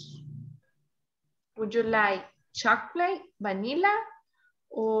juice? Would you like chocolate, vanilla,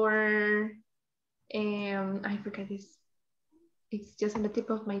 or I forget this. It's just on the tip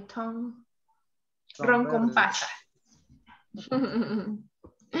of my tongue. Ron con pasas.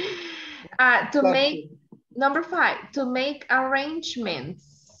 Number 5, to make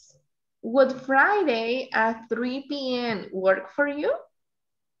arrangements. Would Friday at 3 p.m. work for you?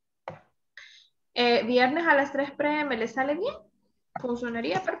 Viernes a las 3 p.m. ¿le sale bien?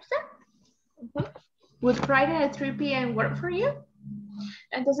 ¿Funcionaría para usted? Would Friday at 3 p.m. work for you?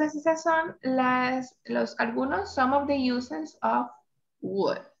 Entonces esas son some of the uses of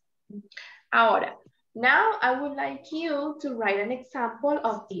would. Ahora, now I would like you to write an example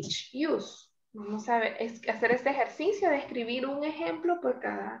of each use. Vamos a ver, hacer este ejercicio de escribir un ejemplo por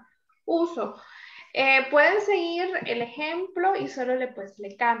cada uso. Pueden seguir el ejemplo y solo le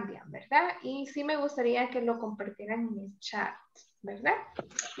cambian, ¿verdad? Y sí me gustaría que lo compartieran en el chat, ¿verdad?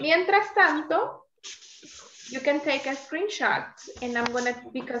 Mientras tanto, you can take a screenshot and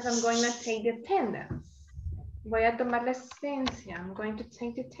because I'm going to take the attendance. Voy a tomar la asistencia. I'm going to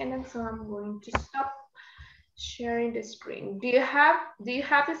take the attendance, so I'm going to stop sharing the screen. Do you have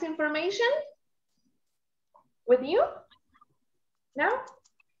this information with you? No?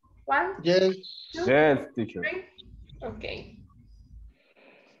 1, Yes. Yes, 2, teacher. 3. Okay.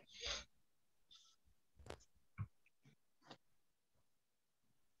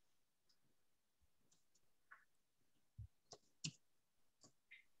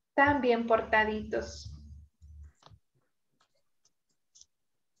 Están bien portaditos.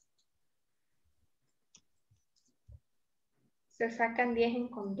 Se sacan 10 en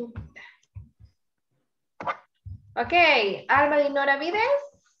conducta. Ok, Alma Dinora Vides.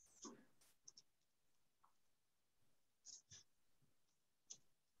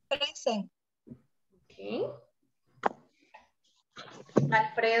 Present. Okay.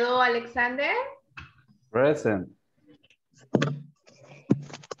 Alfredo Alexander. Present.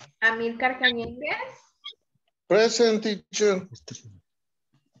 Amilcar Cañientes. Present, teacher.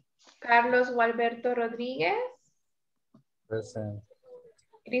 Carlos Gualberto Rodríguez. Present.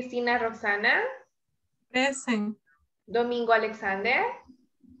 Cristina Roxana. Present. Domingo Alexander.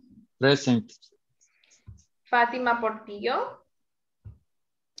 Present. Fátima Portillo.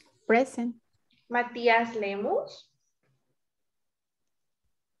 Present. Matías Lemus.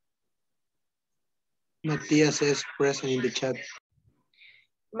 Matías is present in the chat.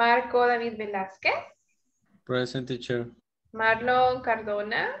 Marco David Velázquez. Present, teacher. Marlon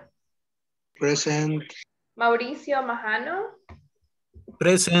Cardona. Present. Mauricio Majano.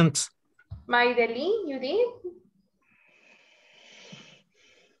 Present. Maideli Judith.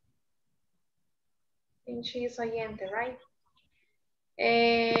 I think she is oyente, right?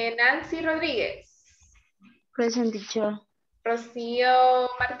 Nancy Rodríguez. Present, teacher. Rocío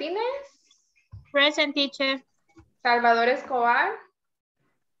Martínez. Present, teacher. Salvador Escobar.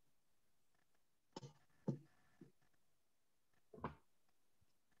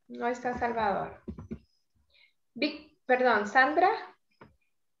 No está Salvador. Perdón, Sandra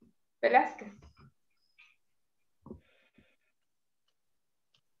Velázquez.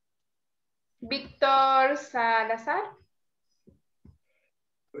 Víctor Salazar.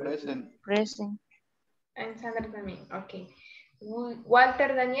 Present. Present. En Sandra también, ok.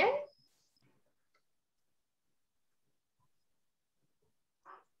 Walter Daniel.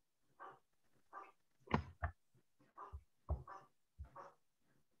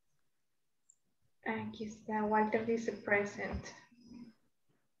 Aquí está, Walter dice present.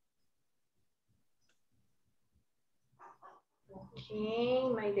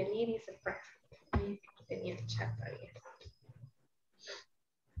 Ok, Maideli dice present. Ahí tenía el chat abierto.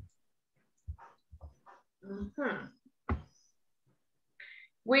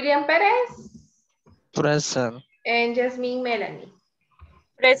 William Pérez. Present. And Jasmine Melanie.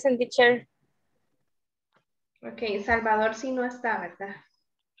 Present, teacher. Ok, Salvador sí no está, ¿verdad?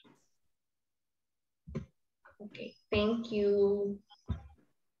 Ok, thank you.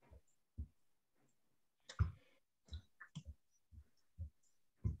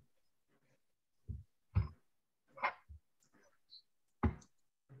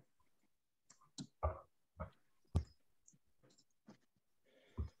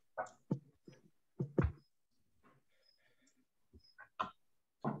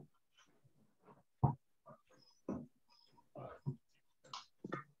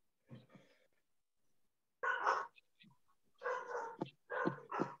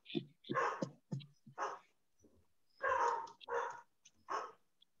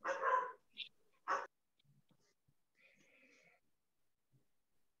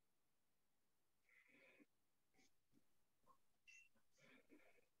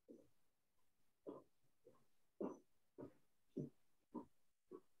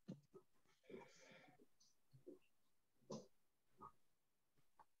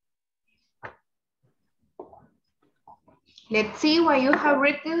 Let's see what you have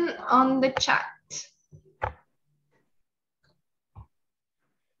written on the chat.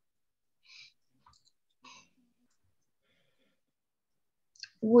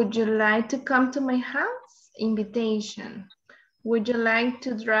 Would you like to come to my house? Invitation. Would you like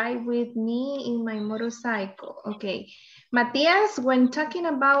to drive with me in my motorcycle? Okay. Matías, when talking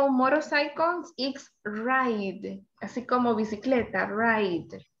about motorcycles, it's ride. Así como bicicleta,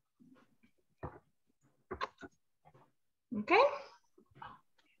 ride. Okay.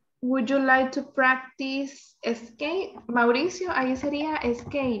 Would you like to practice skate? Mauricio, ahí sería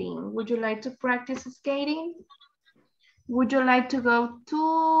skating. Would you like to practice skating? Would you like to go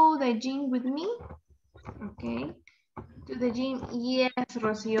to the gym with me? Okay. To the gym? Yes,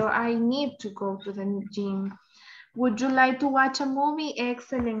 Rocio, I need to go to the gym. Would you like to watch a movie?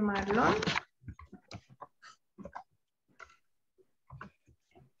 Excellent, Marlon.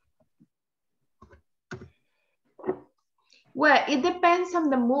 Well, it depends on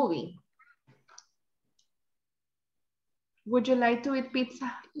the movie. Would you like to eat pizza?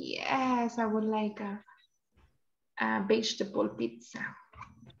 Yes, I would like a vegetable pizza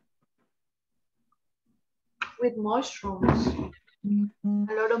with mushrooms.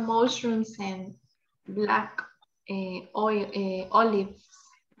 A lot of mushrooms and black olives.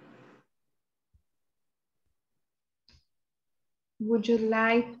 Would you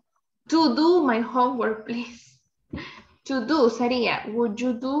like to do my homework, please? To do sería, would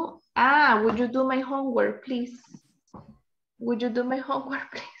you do my homework, please? Would you do my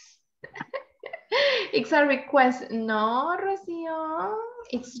homework, please? It's a request. No, Rocio,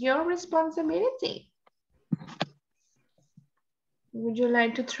 it's your responsibility. Would you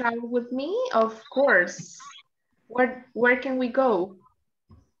like to travel with me? Of course. Where can we go?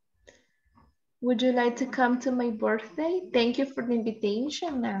 Would you like to come to my birthday? Thank you for the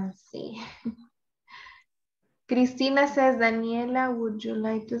invitation, Nancy. Cristina says, Daniela, would you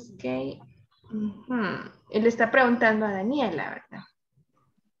like to skate? Él está preguntando a Daniela, ¿verdad?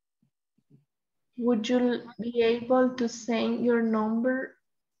 Would you be able to send your number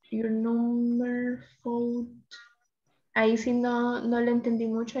phone? Ahí sí no le entendí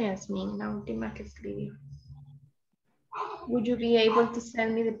mucho a Yasmin, la última que escribió. Would you be able to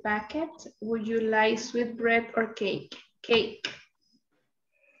send me the packet? Would you like sweetbread or cake? Cake.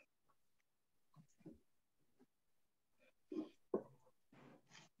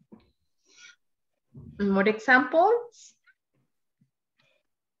 More examples?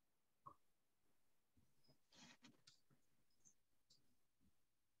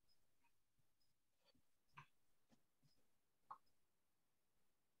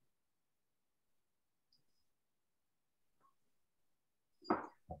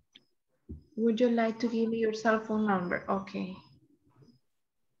 Would you like to give me your cell phone number? Okay.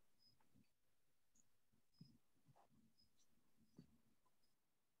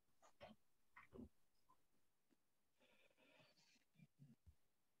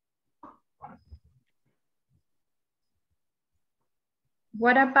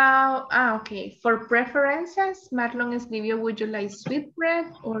 What about, okay, for preferences, Marlon escribió, would you like sweetbread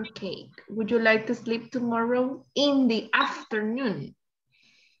or cake? Would you like to sleep tomorrow in the afternoon?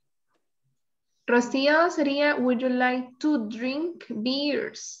 Rocío sería, would you like to drink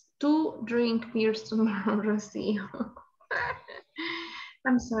beers? To drink beers tomorrow, Rocío.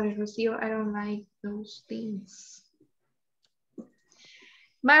 I'm sorry, Rocío, I don't like those things.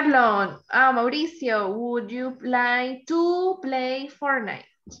 Marlon, Mauricio, would you like to play Fortnite?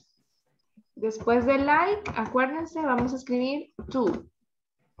 Después de like, acuérdense, vamos a escribir to.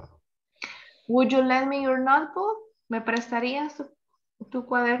 Would you lend me your notebook? ¿Me prestarías tu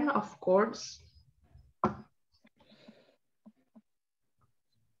cuaderno? Of course.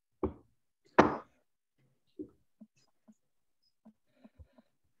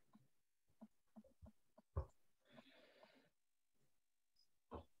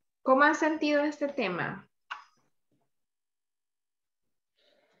 ¿Cómo han sentido este tema?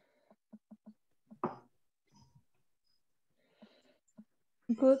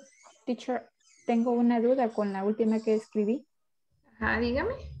 Good, teacher. Tengo una duda con la última que escribí. Ajá,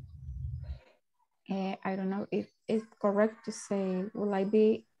 dígame. I don't know if it's correct to say, will I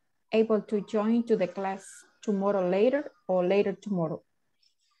be able to join to the class tomorrow later or later tomorrow?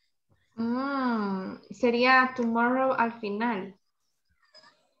 Sería tomorrow al final.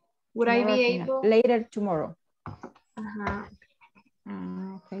 Would I be able? Later tomorrow. Ajá.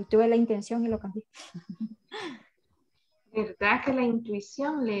 Okay. Tuve la intención y lo cambié. ¿Verdad que la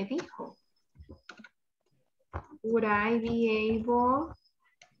intuición le dijo? Would I be able?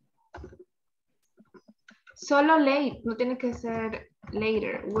 Solo late, no tiene que ser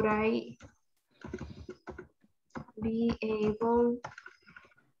later. Would I be able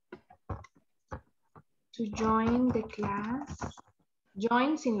to join the class?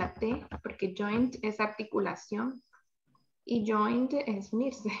 Join sin la T, porque joint es articulación y joined es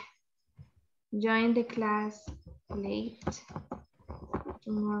unirse. Join the class late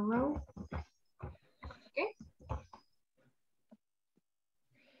tomorrow. Okay.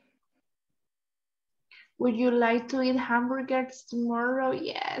 Would you like to eat hamburgers tomorrow?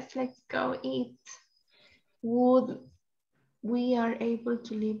 Yes, let's go eat. Would we are able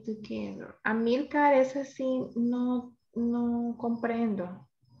to live together? Amilcar, es así, no comprendo.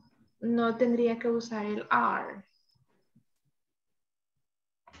 No tendría que usar el are.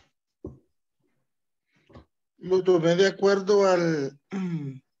 Lo tomé de acuerdo al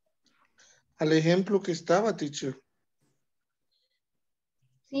ejemplo que estaba, teacher.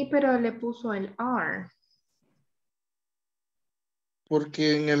 Sí, pero le puso el are.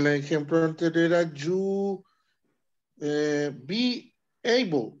 Porque en el ejemplo anterior era you be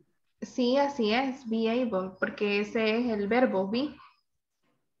able. Sí, así es, be able, porque ese es el verbo be.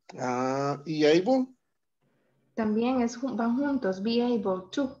 ¿Y able? También van juntos, be able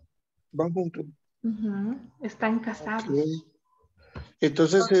to. Van juntos. Están casados. Okay.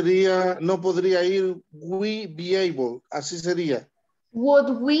 Entonces sería, no podría ir we be able, así sería.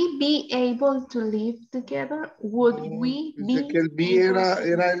 Would we be able to live together? Would we be que el be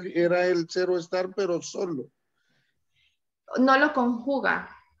era el cero estar, pero solo. No lo conjuga.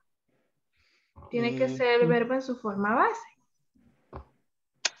 Tiene que ser el verbo en su forma base.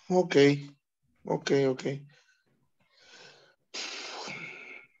 Ok.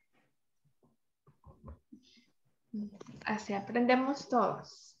 Así aprendemos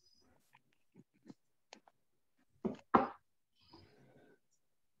todos.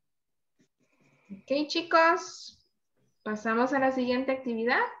 Ok, chicos. Pasamos a la siguiente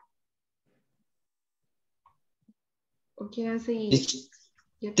actividad. ¿O quieren seguir?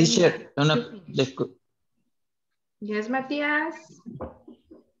 Teacher, Yes, Matías.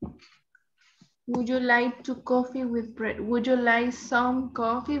 Would you like to coffee with bread? Would you like some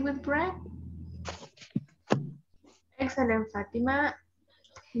coffee with bread? Excellent, Fátima.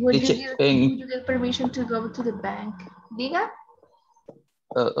 Would you get permission to go to the bank? Diga.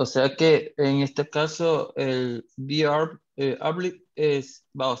 O sea que en este caso el able es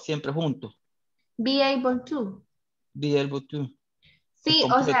va siempre junto. Be able to. Be able to. Sí,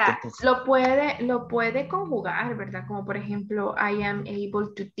 o sea, lo puede conjugar, ¿verdad? Como por ejemplo, I am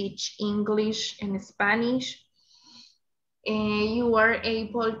able to teach English and Spanish. You are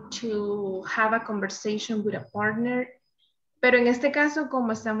able to have a conversation with a partner. Pero en este caso,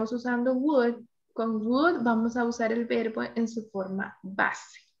 como estamos usando would, con would vamos a usar el verbo en su forma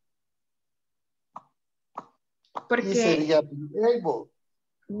base. Porque sería be able.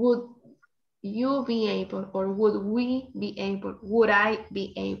 Would you be able, or would we be able, would I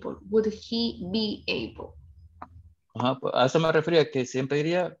be able, would he be able. Ajá, pues a eso me refería, que siempre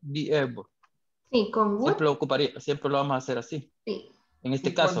diría be able. Sí, con would. Siempre lo ocuparía, siempre lo vamos a hacer así. Sí. En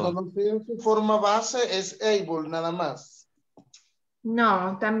este caso. Cuando no tiene su forma base es able nada más.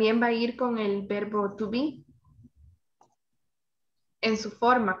 No, también va a ir con el verbo to be. En su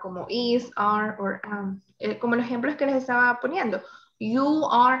forma, como is, are, or am. Como los ejemplos que les estaba poniendo. You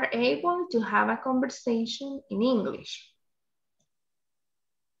are able to have a conversation in English.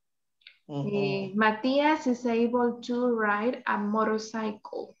 Matías is able to ride a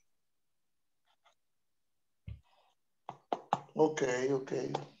motorcycle. Okay,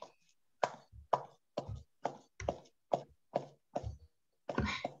 okay.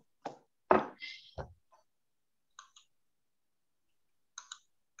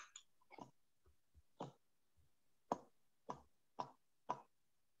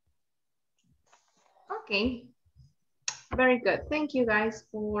 Okay, very good. Thank you guys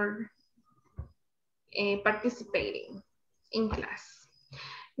for participating in class.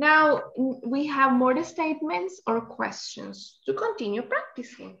 Now, we have more statements or questions to continue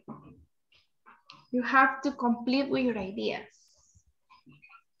practicing. You have to complete with your ideas.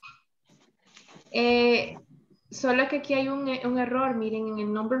 Solo que aquí hay un error, miren, en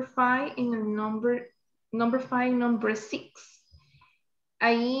el number 5, en el number 5, number 6.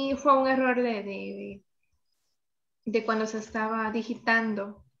 Ahí fue un error de cuando se estaba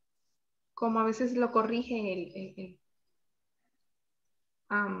digitando, como a veces lo corrige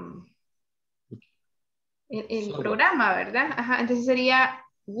el programa, ¿verdad? Ajá, entonces sería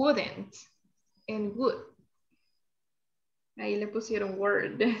wouldn't, en would. Ahí le pusieron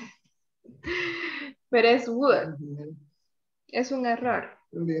word. Pero es would. Es un error.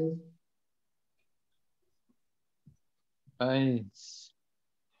 Bien. Ay.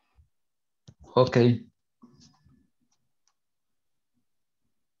 Ok.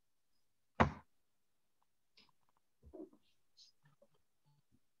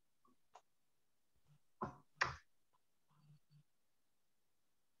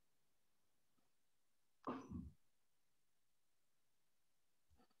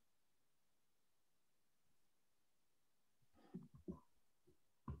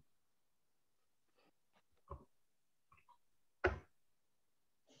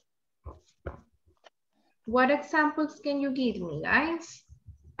 What examples can you give me, guys?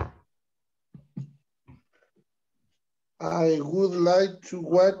 I would like to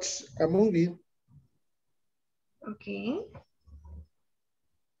watch a movie. Okay.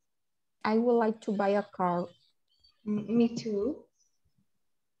 I would like to buy a car. Me too.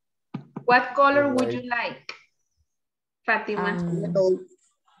 What color would you like, Fatima?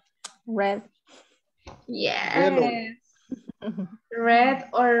 Red. Yes. Red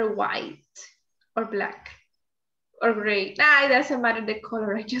or white or black or gray. Nah, it doesn't matter the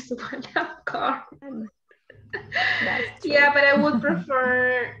color. I just want a car. Yeah, but I would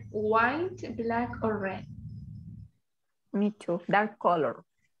prefer white, black, or red. Me too. Dark color.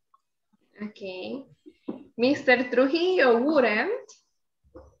 Okay. Mr. Trujillo wouldn't.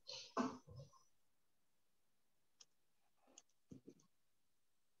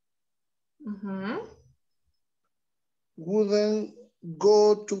 Wouldn't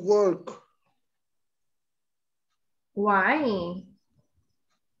go to work. Why?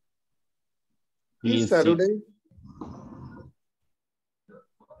 It's Saturday.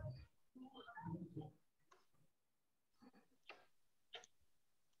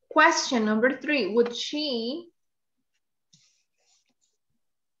 Question number 3. Would she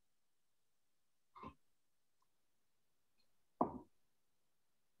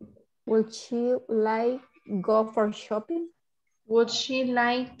Would she like go for shopping? Would she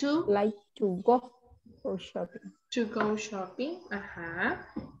like to? Like to go for shopping. To go shopping.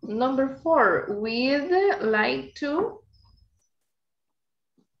 Number 4, we'd like to.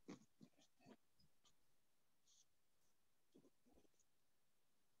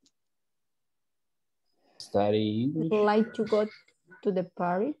 Study English. Like to go to the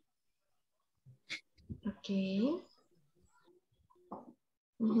party. Okay.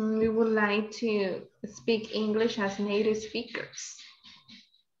 We would like to speak English as native speakers.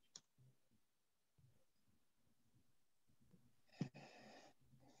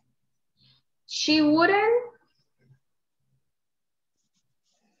 She wouldn't.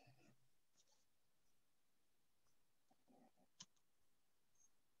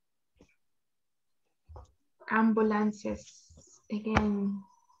 Ambulances again.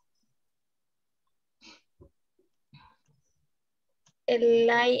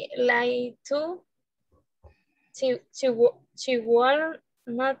 Like to. She will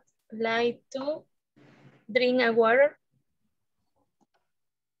not like to drink a water.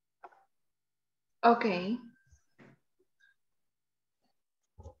 Okay.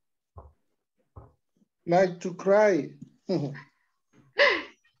 Like to cry.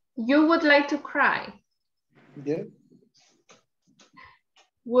 You would like to cry. Yeah.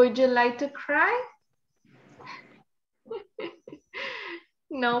 Would you like to cry?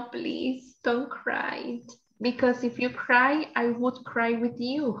 No, please don't cry. Because if you cry, I would cry with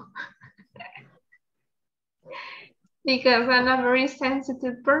you. Because I'm a very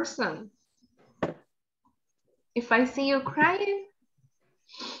sensitive person. If I see you crying,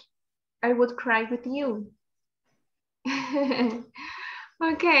 I would cry with you.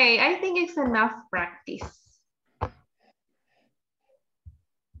 Okay, I think it's enough practice.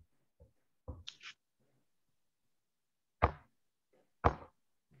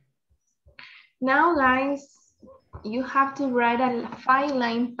 Now, guys, you have to write a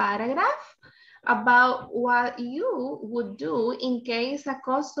 5-line paragraph about what you would do in case a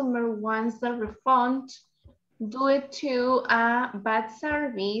customer wants a refund due to a bad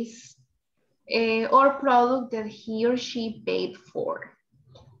service or product that he or she paid for.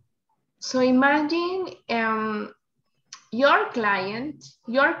 So imagine your client,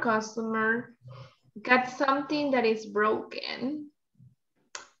 your customer got something that is broken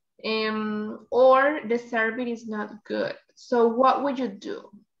or the service is not good. So what would you do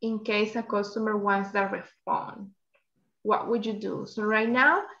in case a customer wants a refund? What would you do? So right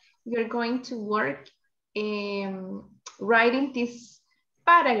now you're going to work writing this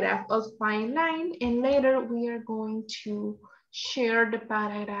paragraph of 5-line, and later we are going to share the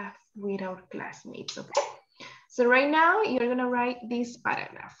paragraph with our classmates, okay? So right now you're gonna write this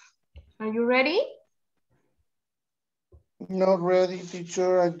paragraph. Are you ready? Not ready,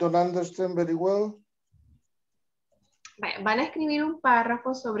 teacher. I don't understand very well. Van a escribir un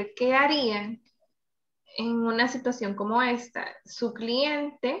párrafo sobre qué harían en una situación como esta. Su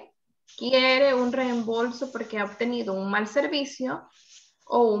cliente quiere un reembolso porque ha obtenido un mal servicio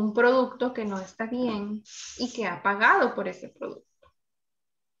o un producto que no está bien y que ha pagado por ese producto.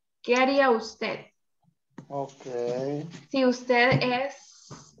 ¿Qué haría usted? Ok. Si usted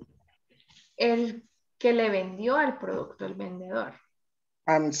es el que le vendió el producto, el vendedor.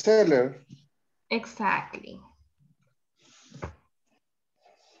 I'm seller. Exactly.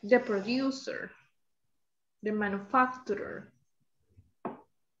 The producer. The manufacturer.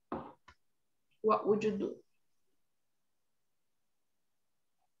 What would you do?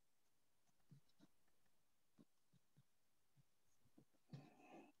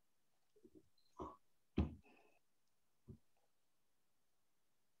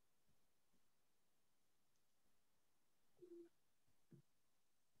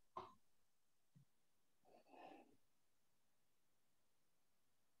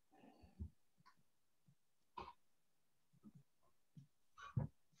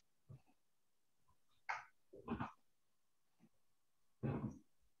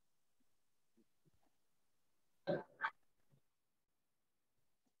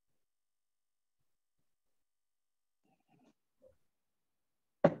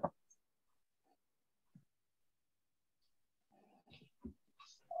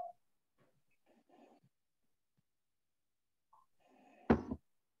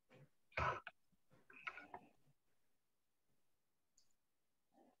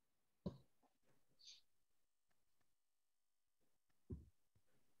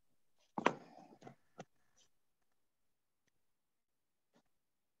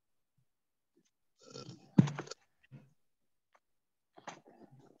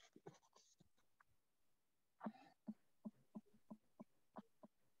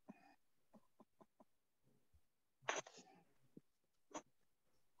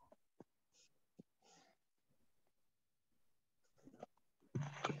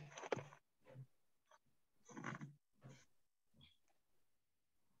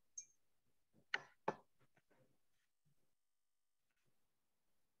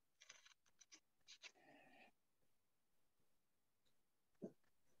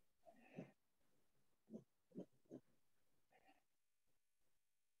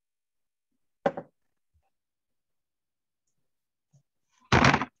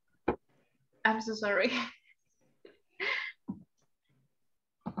 I'm so sorry.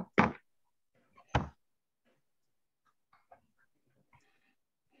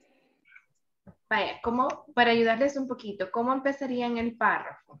 Vaya, ¿cómo, para ayudarles un poquito, cómo empezaría en el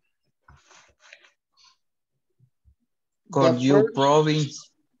párrafo? Could you province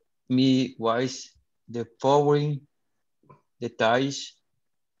me wise the following details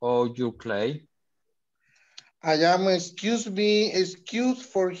of your claim? I am, excuse me, excuse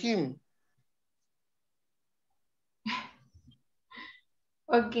for him.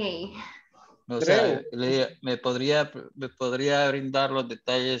 Ok. O Creo. sea, me podría brindar los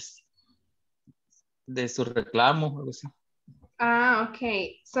detalles de su reclamo, algo así. Ah, ok.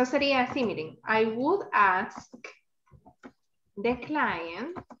 So sería así, miren. I would ask the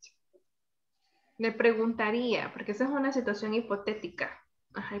client, le preguntaría, porque esa es una situación hipotética.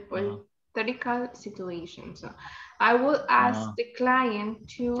 Hypothetical situation. So I would ask the client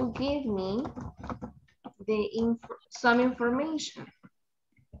to give me some information.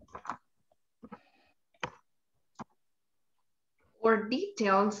 Or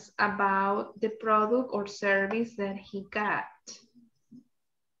details about the product or service that he got.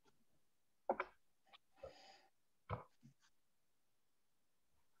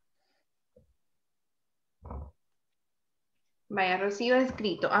 Vaya, Rocío ha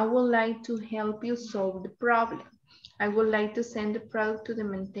escrito, I would like to help you solve the problem. I would like to send the product to the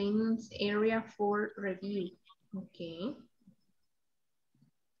maintenance area for review. Okay.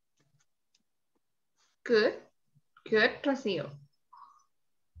 Good. Good, Rocío.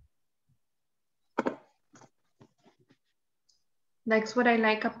 That's what I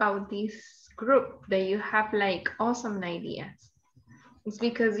like about this group, that you have like awesome ideas. It's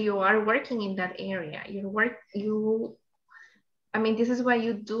because you are working in that area. I mean, this is what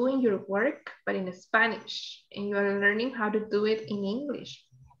you do in your work, but in Spanish, and you are learning how to do it in English.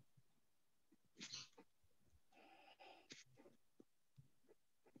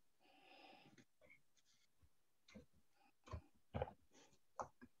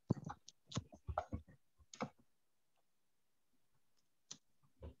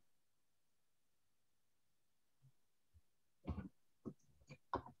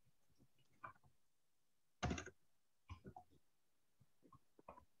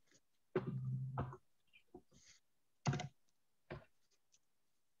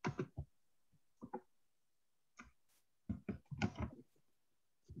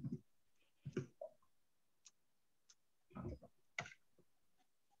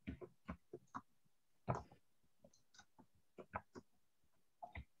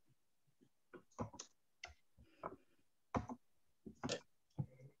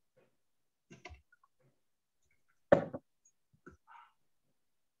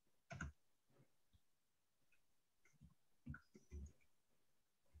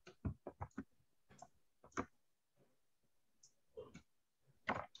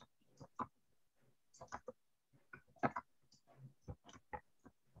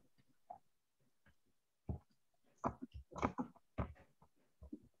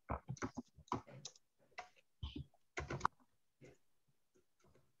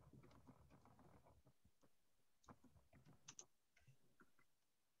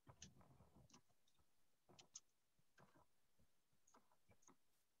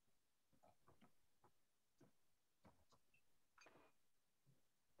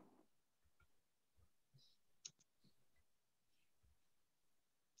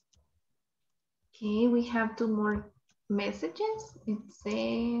 Okay, we have 2 more messages. It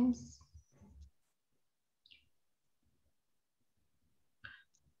says,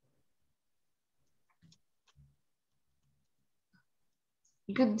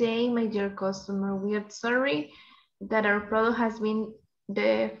 good day, my dear customer. We are sorry that our product has been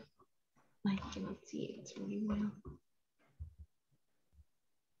I cannot see it really well.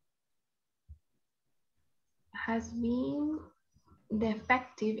 Has been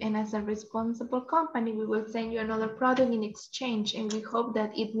defective, and as a responsible company, we will send you another product in exchange, and we hope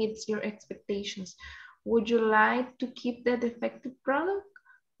that it meets your expectations. Would you like to keep the defective product?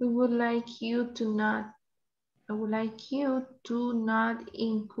 I would like you to not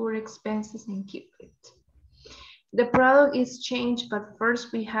incur expenses and keep it. The product is changed, but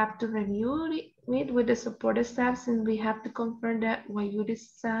first we have to review it with the support staff, and we have to confirm that what you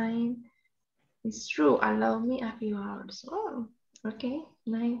design is true. Allow me a few hours. Oh, okay,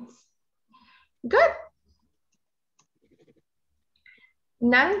 nice. Good.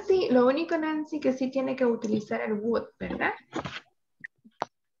 Nancy, lo único, Nancy, que sí tiene que utilizar el would, ¿verdad?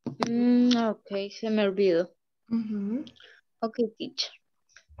 Ok, se me olvidó. Ok, teacher.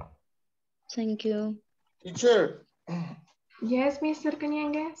 Thank you. Teacher. Yes, Mr.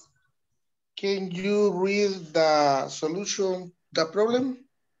 Cañangues. Can you read the solution, the problem?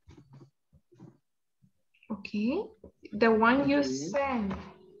 Okay. The one you sent.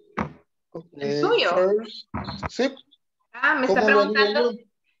 ¿El suyo? First, sí. Me está ¿Cómo lo haría preguntando yo?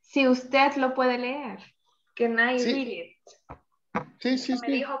 si usted lo puede leer. Can I Sí. read it? Sí, sí, Me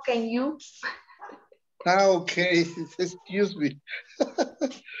sí. dijo, can you? Ok. Excuse me.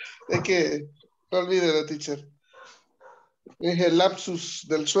 Es que, no olvide la teacher. Es el lapsus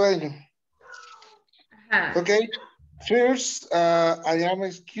del sueño. Ajá. Ok. First, I am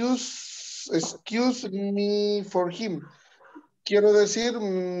excuse me for him. Quiero decir,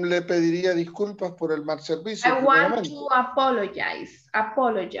 le pediría disculpas por el mal servicio. I want to apologize.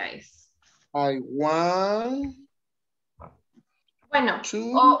 Apologize. I want Bueno, to...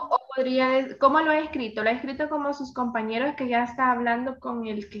 o podría, ¿cómo lo he escrito? ¿Lo he escrito como sus compañeros que ya está hablando con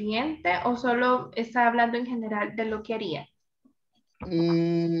el cliente o solo está hablando en general de lo que haría?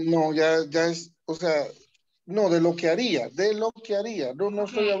 No, ya es, o sea, no, de lo que haría. No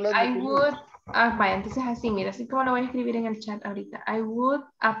estoy hablando I con would, él. vaya, entonces así, mira, así como lo voy a escribir en el chat ahorita. I would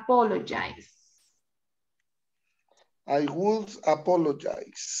apologize. I would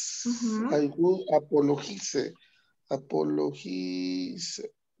apologize. I would apologize. Apologize.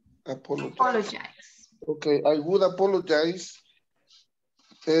 Okay, I would apologize.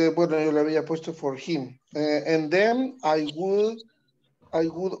 Bueno, yo le había puesto for him. And then I would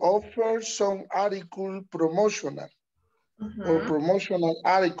offer some article promotional or promotional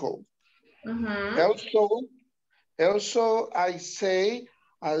article. Also, I say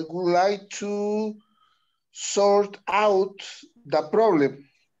I would like to sort out the problem.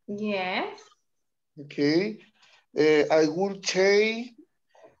 Yes. Okay. I would change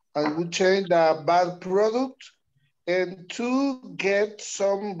the bad product and to get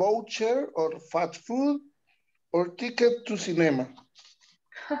some voucher or fast food or ticket to cinema.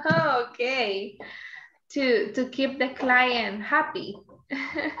 Okay. To keep the client happy.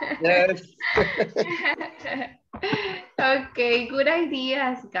 Yes. Okay, good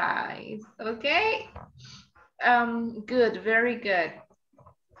ideas, guys. Okay. Good, very good.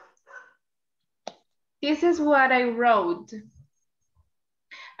 This is what I wrote.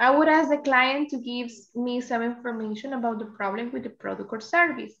 I would ask the client to give me some information about the problem with the product or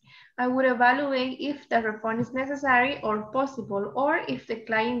service. I would evaluate if the refund is necessary or possible, or if the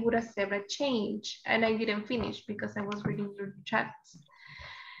client would accept a change. And I didn't finish because I was reading your chats.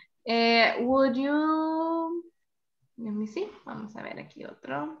 Would you, let me see, vamos a ver aquí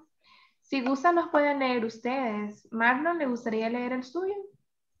otro. Si gustan, los pueden leer ustedes. Marlon, ¿le gustaría leer el suyo?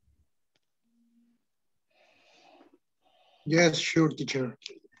 Yes, sure, teacher.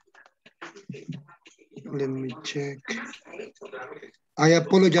 Let me check. I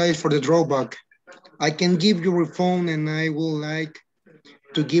apologize for the drawback. I can give you a refund and I would like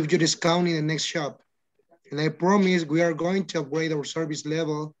to give you discount in the next shop. And I promise we are going to upgrade our service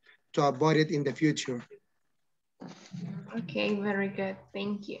level to avoid it in the future. Okay, very good.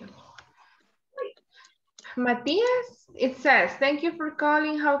 Thank you. Matthias, it says, thank you for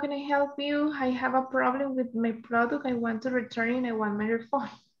calling. How can I help you? I have a problem with my product. I want to return it. I want my refund.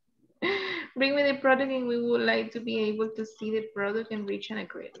 Bring me the product and we would like to be able to see the product and reach an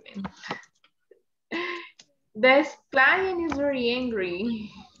agreement. This client is very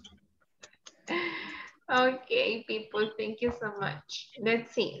angry. Okay, people, thank you so much.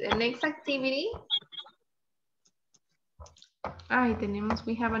 Let's see, the next activity.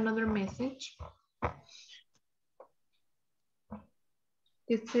 We have another message.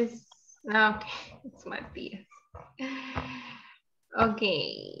 This is, okay, it's Matthias.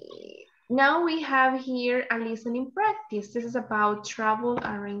 Okay, now we have here a listening practice. This is about travel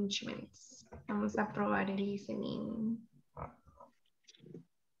arrangements. Vamos a probar el listening.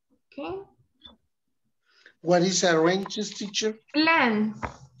 Okay. What is arranges, teacher? Plans.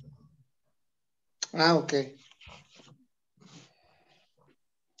 Okay.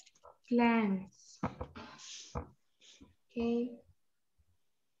 Plans. Okay.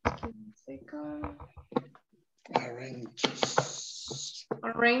 Give me a second. Arrangements.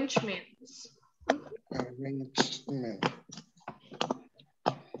 Arrangement.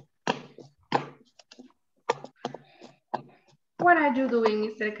 What are you doing,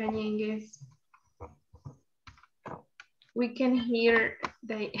 Mr. Cañengues? We can hear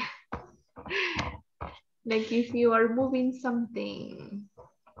the like if you are moving something.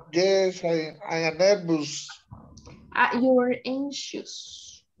 Yes, I am nervous. You are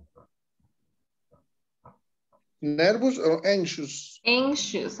anxious. Nervous or anxious?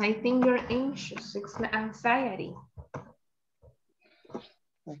 Anxious. I think you're anxious. It's anxiety.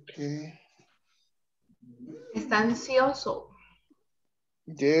 Okay. Está ansioso.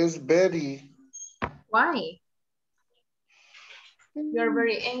 Yes, very. Why? You're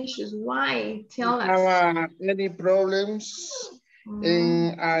very anxious. Why? Tell us. Have any problems?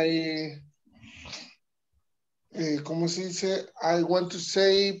 And ¿cómo se dice? I want to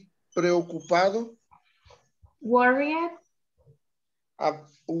say preocupado. Worried?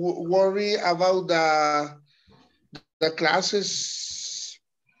 Worry about the classes.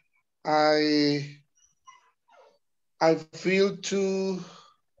 I feel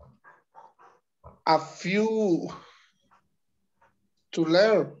a few to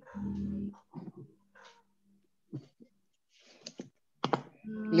learn.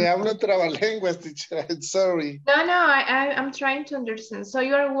 Le hablo trabalenguas, teacher. I'm sorry. No, I'm trying to understand. So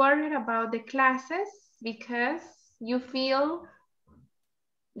you're worried about the classes because you feel,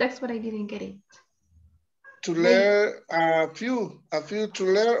 that's what I didn't get it. To learn a few to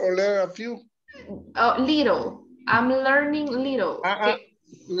learn or learn a few. Oh, little. I'm learning little.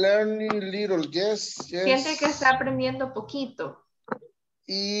 Learning little, yes. Siente que está aprendiendo poquito.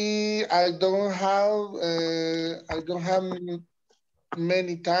 Y I don't have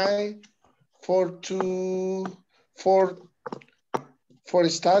many time for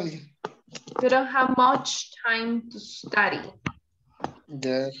study. You don't have much time to study.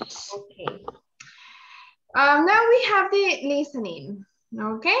 Yes. Okay. Now we have the listening.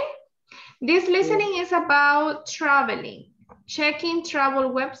 Okay. This listening is about traveling. Checking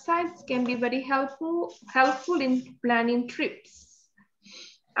travel websites can be very helpful in planning trips.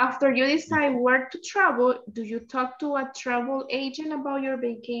 After you decide where to travel, do you talk to a travel agent about your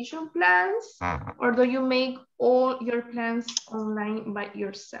vacation plans, or do you make all your plans online by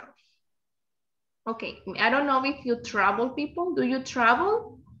yourself? Okay, I don't know if you travel, people. Do you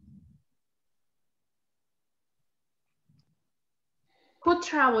travel? Who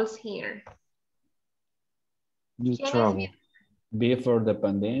travels here? You travel. Before the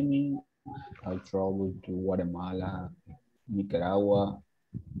pandemic, I traveled to Guatemala, Nicaragua,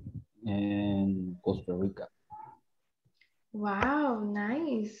 and Costa Rica. Wow,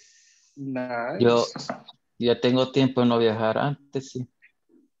 nice. Nice. Yo ya tengo tiempo en no viajar antes, sí.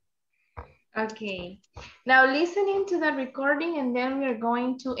 Okay, now listening to the recording and then we're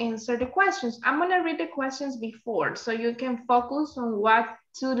going to answer the questions. I'm gonna read the questions before so you can focus on what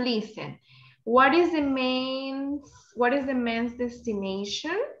to listen. What is the man's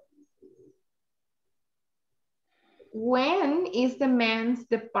destination? When is the man's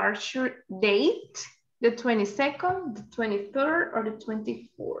departure date? The 22nd, the 23rd, or the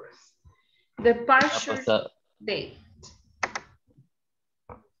 24th? Departure date.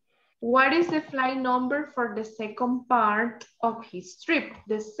 What is the flight number for the second part of his trip?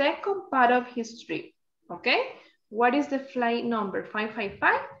 The second part of his trip, okay? What is the flight number?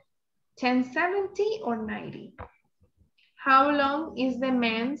 555, 1070, or 90? How long is the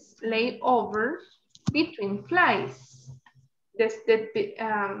man's layover between flights? The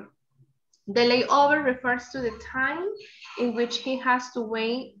layover refers to the time in which he has to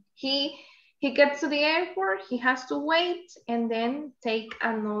wait. He gets to the airport, he has to wait, and then take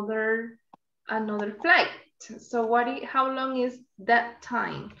another flight. So how long is that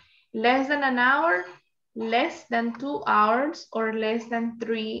time? Less than an hour, less than 2 hours, or less than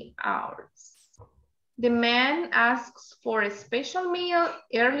 3 hours? The man asks for a special meal,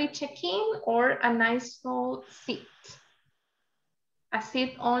 early check-in, or a nice small seat. A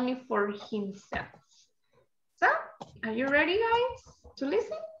seat only for himself. So, are you ready, guys, to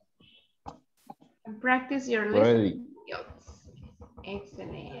listen? And practice your listening skills.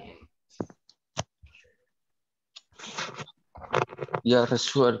 Excellent. Ya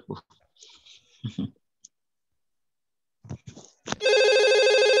resuelvo.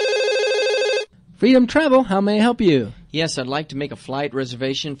 Freedom Travel, how may I help you? Yes, I'd like to make a flight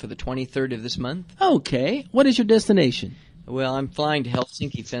reservation for the 23rd of this month. Okay, what is your destination? Well, I'm flying to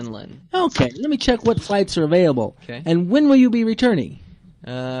Helsinki, Finland. Okay, let me check what flights are available. Okay. And when will you be returning?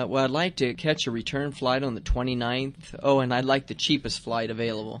 Well, I'd like to catch a return flight on the 29th. Oh, and I'd like the cheapest flight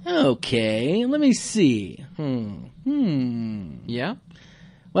available. Okay, let me see. Yeah?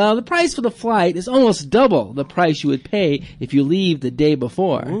 Well, the price for the flight is almost double the price you would pay if you leave the day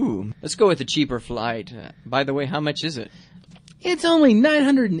before. Ooh, let's go with the cheaper flight. By the way, how much is it? It's only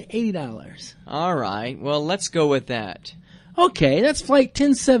 $980. All right, well, let's go with that. Okay, that's flight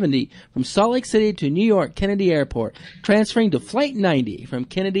 1070 from Salt Lake City to New York Kennedy Airport, transferring to flight 90 from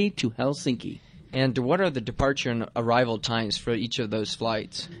Kennedy to Helsinki. And what are the departure and arrival times for each of those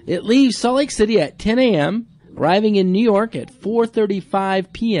flights? It leaves Salt Lake City at 10 a.m., arriving in New York at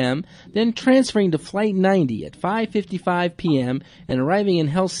 4:35 p.m., then transferring to flight 90 at 5:55 p.m., and arriving in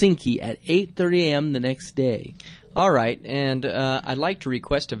Helsinki at 8:30 a.m. the next day. All right, and I'd like to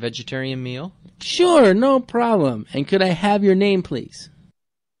request a vegetarian meal. Sure, no problem. And could I have your name, please?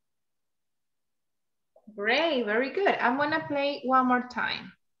 Great, very good. I'm gonna play one more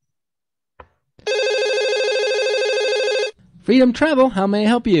time. Freedom Travel, how may I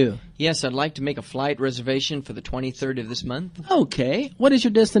help you? Yes, I'd like to make a flight reservation for the 23rd of this month. Okay, what is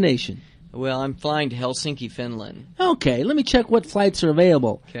your destination? Well, I'm flying to Helsinki, Finland. Okay, let me check what flights are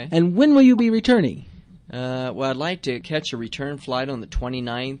available. Okay. And when will you be returning? Well, I'd like to catch a return flight on the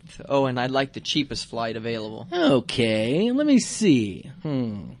 29th. Oh, and I'd like the cheapest flight available. Okay, let me see.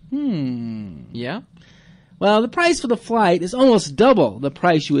 Yeah? Well, the price for the flight is almost double the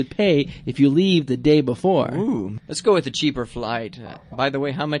price you would pay if you leave the day before. Ooh, let's go with the cheaper flight. By the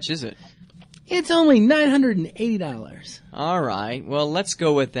way, how much is it? It's only $980. All right, well, let's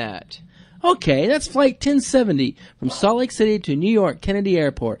go with that. Okay, that's Flight 1070 from Salt Lake City to New York Kennedy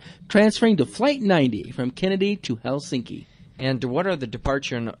Airport, transferring to Flight 90 from Kennedy to Helsinki. And what are the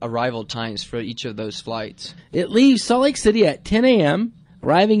departure and arrival times for each of those flights? It leaves Salt Lake City at 10 a.m.,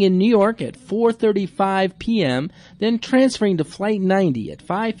 arriving in New York at 4:35 p.m., then transferring to Flight 90 at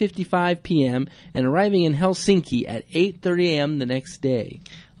 5:55 p.m., and arriving in Helsinki at 8:30 a.m. the next day.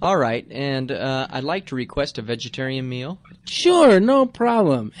 All right, and I'd like to request a vegetarian meal. Sure, no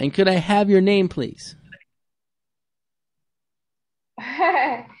problem. And could I have your name, please?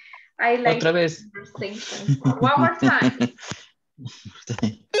 I like Otra vez. conversation. One more time.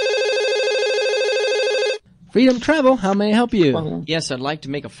 Freedom Travel, how may I help you? Yes, I'd like to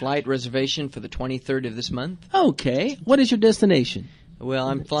make a flight reservation for the 23rd of this month. Okay, what is your destination? Well,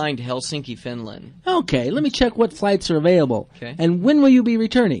 I'm flying to Helsinki, Finland. Okay, let me check what flights are available. Okay. And when will you be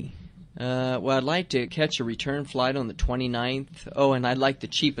returning? Well, I'd like to catch a return flight on the 29th. Oh, and I'd like the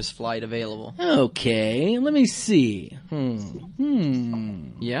cheapest flight available. Okay, let me see.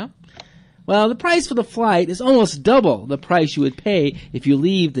 Yeah? Well, the price for the flight is almost double the price you would pay if you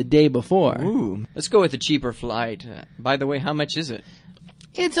leave the day before. Ooh, let's go with the cheaper flight. By the way, how much is it?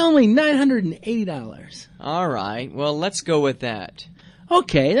 It's only $980. All right, well, let's go with that.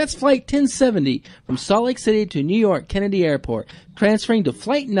 Okay, that's Flight 1070 from Salt Lake City to New York Kennedy Airport, transferring to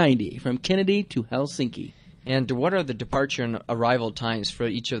Flight 90 from Kennedy to Helsinki. And what are the departure and arrival times for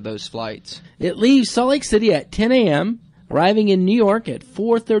each of those flights? It leaves Salt Lake City at 10 a.m., arriving in New York at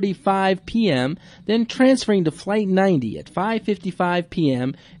 4:35 p.m., then transferring to Flight 90 at 5:55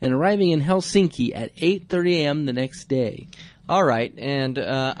 p.m., and arriving in Helsinki at 8:30 a.m. the next day. All right, and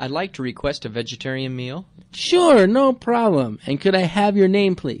I'd like to request a vegetarian meal. Sure, no problem. And could I have your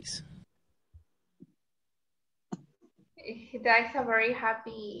name, please? That's a very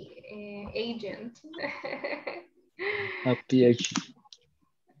happy agent. Happy agent.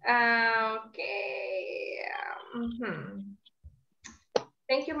 Okay.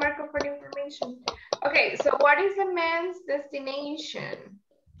 Thank you, Marco, for the information. Okay, so what is the man's destination?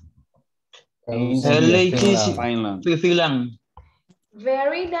 Finland. Finland.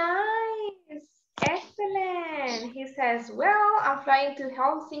 Very nice. Excellent. He says, well, I'm flying to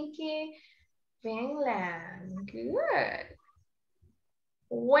Helsinki, Finland. Good.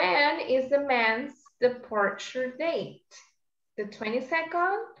 When is the man's departure date? The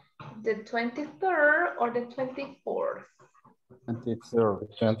 22nd, the 23rd, or the 24th? 23rd.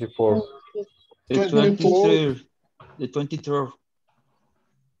 24th. The 23rd. The 23rd.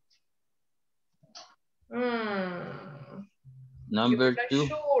 Number two.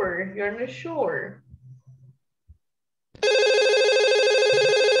 You're not sure.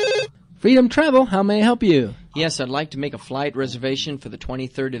 Freedom Travel, how may I help you? Yes, I'd like to make a flight reservation for the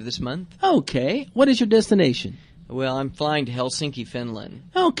 23rd of this month. Okay, what is your destination? Well, I'm flying to Helsinki, Finland.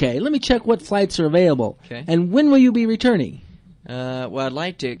 Okay, let me check what flights are available. Okay. And when will you be returning? Well, I'd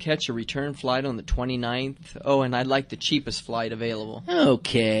like to catch a return flight on the 29th. Oh, and I'd like the cheapest flight available.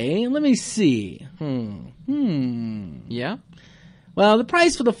 Okay, let me see. Yeah? Well, the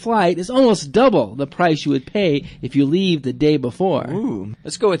price for the flight is almost double the price you would pay if you leave the day before. Ooh,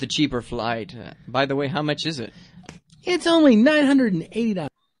 let's go with the cheaper flight. By the way, how much is it? It's only $980.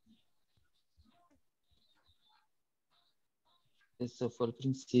 Eso fue el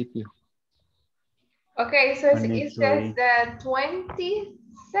principio. Okay, so it says the 22nd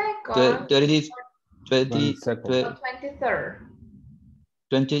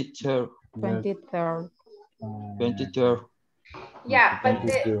 23rd. 23rd. Yeah, but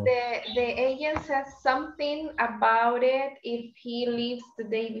the agent says something about it if he leaves the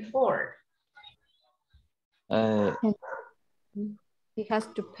day before. He has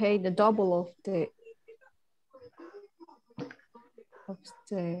to pay the double of the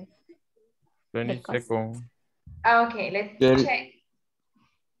 22nd. Okay, let's check.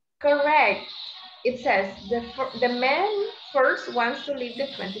 Correct. It says the man first wants to leave the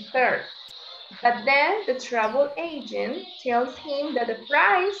 23rd, but then the travel agent tells him that the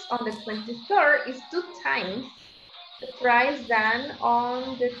price on the 23rd is 2 times the price than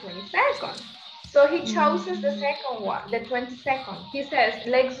on the 22nd. So he chooses the second one, the 22nd. He says,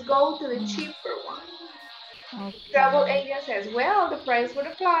 let's go to the cheaper one. Okay. Travel agent says, well, the price for the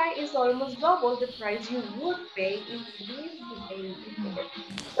flight is almost double the price you would pay if you leave the day before.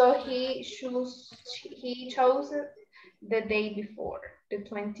 So he chose the day before, the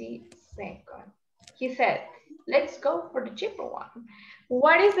 22nd. He said, let's go for the cheaper one.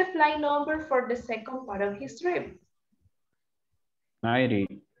 What is the flight number for the second part of his trip? 90.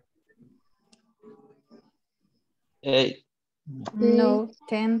 Hey. No,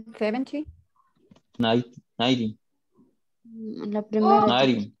 1070. 90. La primera.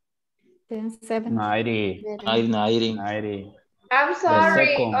 90. 1070. 90. I'm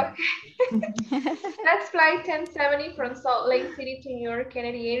sorry. Okay. Let's fly 1070 from Salt Lake City to New York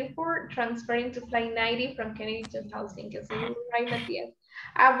Kennedy Airport, transferring to flight 90 from Kennedy to Helsinki. So you're right at the end.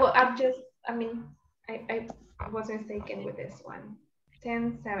 I was mistaken with this one.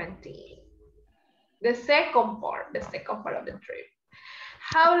 1070. The second part of the trip.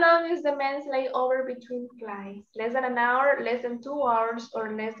 How long is the man's layover between flights? Less than an hour, less than 2 hours,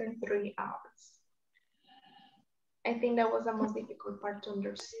 or less than 3 hours? I think that was the most difficult part to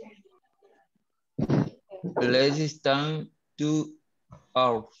understand. Less than 2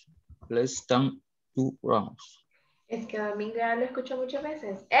 hours. Less than 2 rounds. Es que Domingo ya lo escucho muchas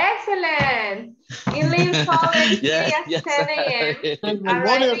veces. Excellent. He leaves Salt Lake City at 10 a.m.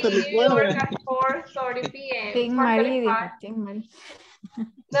 Arriving in New York at 4:30 p.m. Tim Marie dijo, Tim Marie.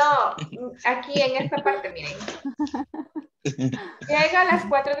 No, aquí en esta parte, miren. Llega a las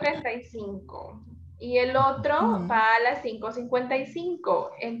 4:35 y el otro va a las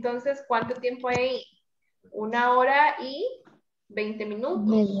 5:55. Entonces, ¿cuánto tiempo hay ahí? 1 hora y 20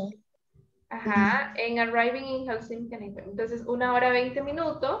 minutos. Ajá, en arriving in Helsinki. Entonces, 1 hora 20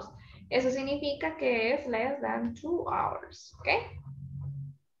 minutos. Eso significa que es less than 2 hours. ¿Ok?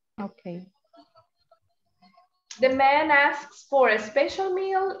 Ok. The man asks for a special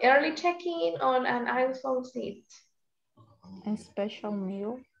meal, early check-in on an aisle seat. A special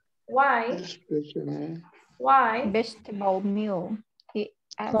meal. Why? Why? Vegetable meal. He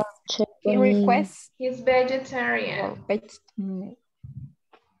requests. He's vegetarian.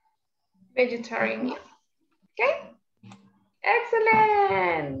 Vegetarian meal. Okay?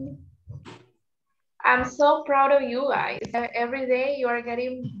 Excellent. I'm so proud of you guys. Every day you are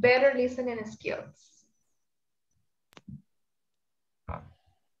getting better listening skills.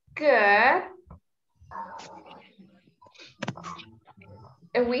 Good.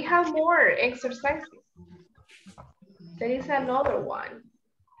 And we have more exercises. There is another one.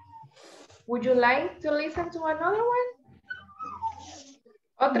 Would you like to listen to another one?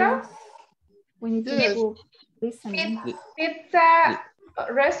 Otra? Yes. We need to listen. Pizza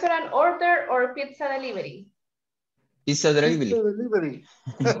restaurant order or pizza delivery? Pizza delivery.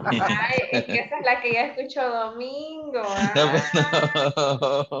 Ay, es que esa es la que ya escuchó Domingo.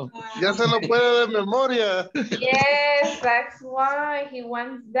 Ya se lo puede de memoria. Yes, that's why he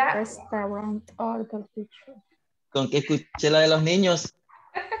wants that. Restaurant order picture. Con que escuché la de los niños.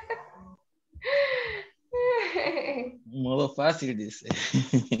 Modo fácil, dice.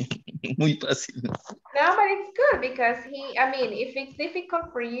 Muy fácil. No, but it's good because if it's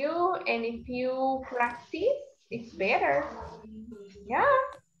difficult for you and if you practice, it's better. Yeah.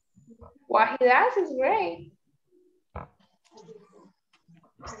 What he does is great.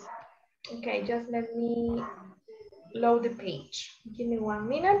 Okay, just let me load the page. Give me 1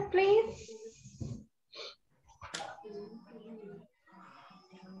 minute, please.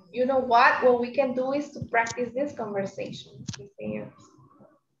 You know what? What we can do is to practice this conversation.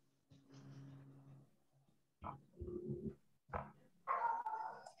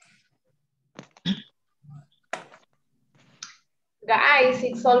 Guys,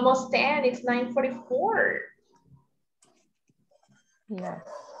 it's almost 10. It's 9:44. Yes.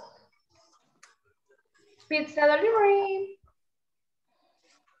 Pizza delivery.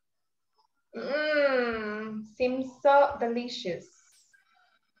 Seems so delicious.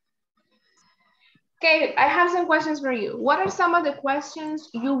 Okay, I have some questions for you. What are some of the questions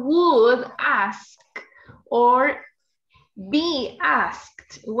you would ask or be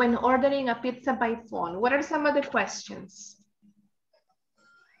asked when ordering a pizza by phone? What are some of the questions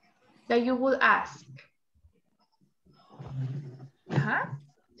that you would ask?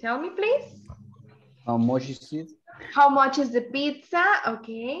 Tell me, please. How much is it? How much is the pizza?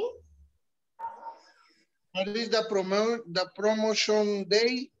 Okay. What is the promotion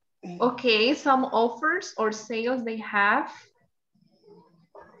day? Okay, some offers or sales they have.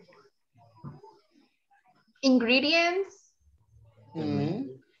 Ingredients.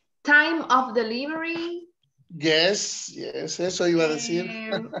 Time of delivery. Yes, eso iba a decir.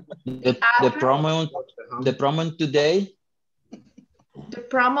 The promo today. The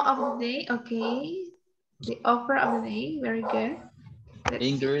promo of the day, okay. The offer of the day, very good.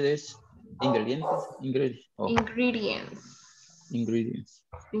 Ingredients. Oh. Ingredients.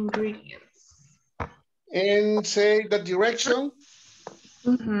 And say the direction.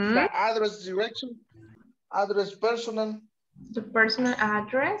 The address direction. Address personal. The personal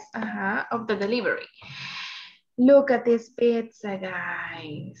address of the delivery. Look at this pizza,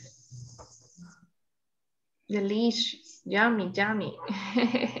 guys. Delicious. Yummy.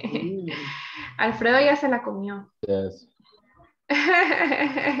 Alfredo ya se la comió. Yes.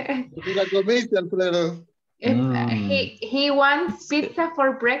 ¿Tú la comiste, Alfredo? He wants pizza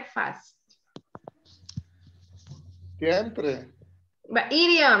for breakfast. Siempre. But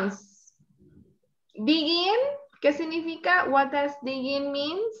idioms. Begin, ¿qué significa? What does begin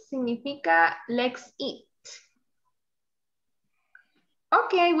mean? Significa let's eat.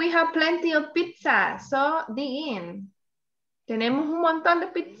 Okay, we have plenty of pizza, so begin. Tenemos un montón de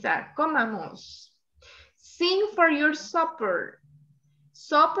pizza, comamos. Sing for your supper.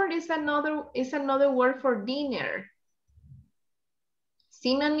 Supper is another word for dinner.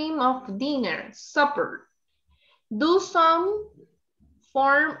 Synonym of dinner, supper. Do some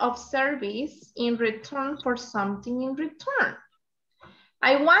form of service in return for something in return.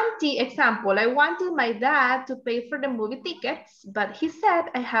 I wanted my dad to pay for the movie tickets, but he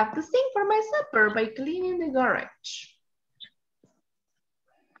said I have to sing for my supper by cleaning the garage.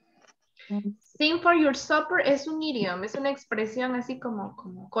 Sing for your supper es un idioma, es una expresión así como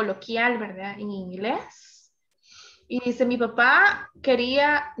coloquial, ¿verdad? En inglés. Y dice,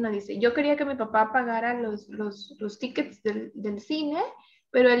 yo quería que mi papá pagara los tickets del cine,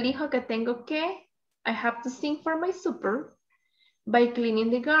 pero él dijo que I have to sing for my supper by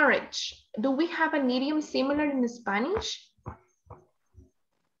cleaning the garage. Do we have an idiom similar in Spanish?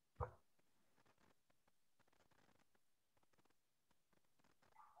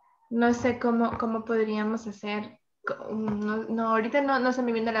 No sé cómo podríamos hacer. Ahorita no se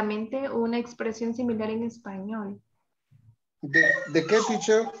me viene a la mente una expresión similar en español. ¿De qué,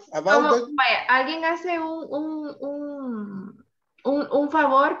 teacher? Vaya, alguien hace un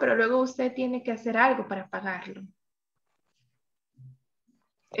favor, pero luego usted tiene que hacer algo para pagarlo.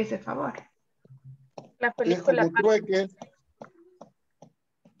 Ese favor. La película. Es como trueque.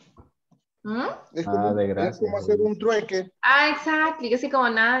 Es como hacer un trueque. Exactly. Así como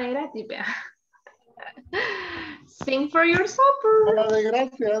nada de gratis. Sing for your supper. Nada de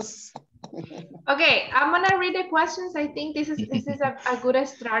gracias. Okay, I'm gonna read the questions. I think this is a good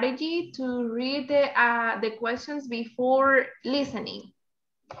strategy to read the questions before listening.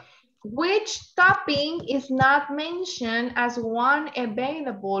 Which topping is not mentioned as one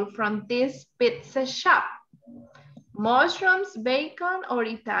available from this pizza shop? Mushrooms, bacon, or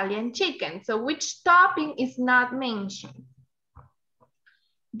Italian chicken? So which topping is not mentioned?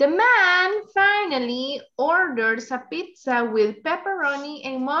 The man finally orders a pizza with pepperoni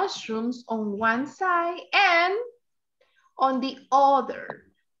and mushrooms on one side and on the other.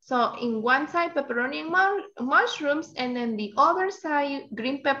 So in one side, pepperoni and mushrooms, and then the other side,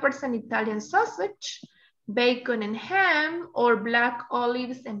 green peppers and Italian sausage, bacon and ham, or black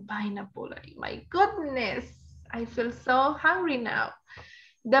olives and pineapple. My goodness, I feel so hungry now.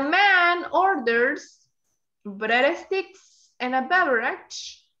 The man orders breadsticks and a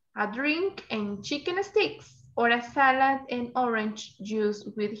beverage, a drink and chicken sticks, or a salad and orange juice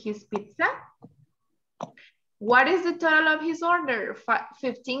with his pizza. What is the total of his order?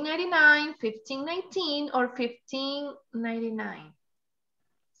 $15.99, $15.19, or $15.99?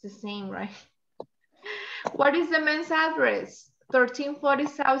 It's the same, right? What is the man's address? 1340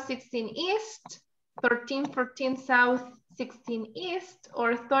 South 16 East, 1314 South 16 East,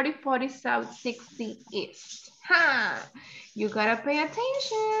 or 3040 South 60 East? Ha! You gotta pay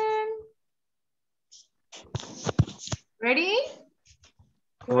attention. Ready?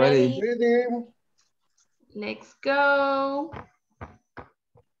 Ready. Let's go.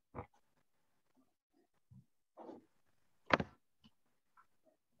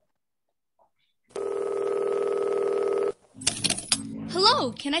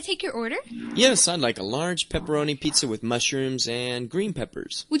 Hello, can I take your order? Yes, I'd like a large pepperoni pizza with mushrooms and green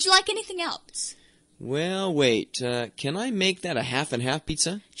peppers. Would you like anything else? Well, wait, can I make that a half and half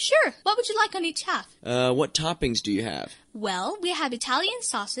pizza? Sure. What would you like on each half? What toppings do you have? Well, we have Italian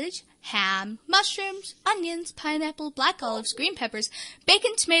sausage, ham, mushrooms, onions, pineapple, black olives, green peppers,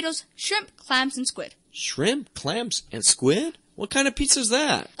 bacon, tomatoes, shrimp, clams, and squid. Shrimp, clams, and squid? What kind of pizza is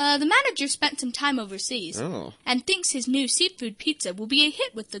that? The manager spent some time overseas and thinks his new seafood pizza will be a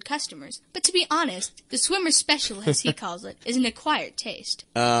hit with the customers. But to be honest, the swimmer special, as he calls it, is an acquired taste.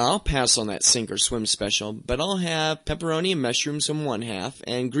 I'll pass on that sink or swim special, but I'll have pepperoni and mushrooms on one half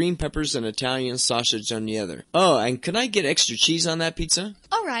and green peppers and Italian sausage on the other. Oh, and could I get extra cheese on that pizza?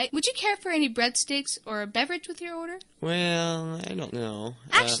 All right. Would you care for any breadsticks or a beverage with your order? Well, I don't know.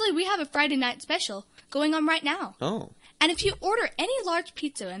 Actually, we have a Friday night special going on right now. Oh. And if you order any large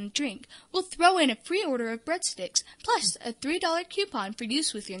pizza and a drink, we'll throw in a free order of breadsticks, plus a $3 coupon for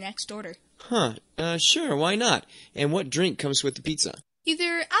use with your next order. Huh. Sure, why not? And what drink comes with the pizza?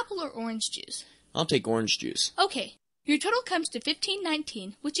 Either apple or orange juice. I'll take orange juice. Okay. Your total comes to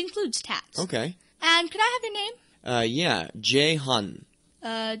 $15.19, which includes tax. Okay. And could I have your name? Yeah, Jay Han.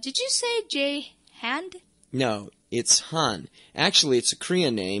 Did you say Jay Hand? No, it's Han. Actually, it's a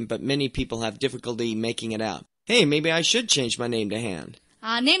Korean name, but many people have difficulty making it out. Hey, maybe I should change my name to Hand.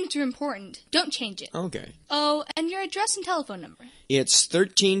 Names are important. Don't change it. Okay. Oh, and your address and telephone number. It's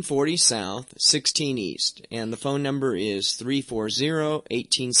 1340 South, 16 East, and the phone number is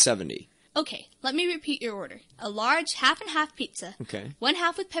 340-1870. Okay, let me repeat your order. A large half-and-half pizza. Okay. One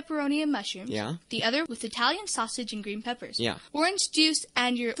half with pepperoni and mushrooms. Yeah. The other with Italian sausage and green peppers. Yeah. Orange juice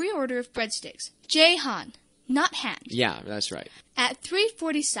and your free order of breadsticks. J. Han, not Hand. Yeah, that's right. At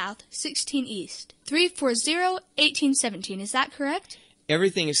 340 South, 16 East. 340-1817, is that correct?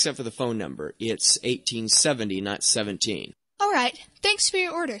 Everything except for the phone number. It's 1870, not 17. All right. Thanks for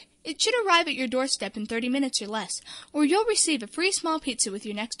your order. It should arrive at your doorstep in 30 minutes or less, or you'll receive a free small pizza with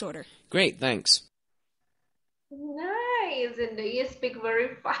your next order. Great, thanks. Nice, and you speak very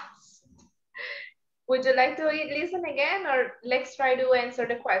fast. Would you like to listen again, or let's try to answer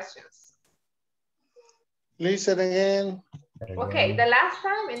the questions? Listen again. Okay, the last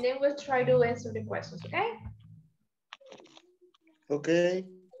time, and then we'll try to answer the questions, okay? Okay.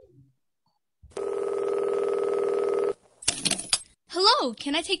 Hello,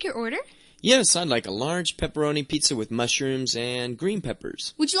 can I take your order? Yes, I'd like a large pepperoni pizza with mushrooms and green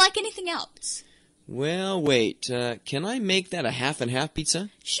peppers. Would you like anything else? Well, wait, can I make that a half-and-half pizza?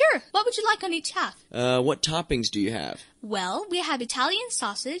 Sure. What would you like on each half? What toppings do you have? Well, we have Italian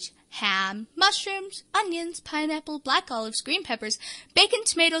sausage, ham, mushrooms, onions, pineapple, black olives, green peppers, bacon,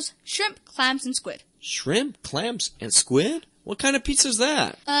 tomatoes, shrimp, clams, and squid. Shrimp, clams, and squid? What kind of pizza is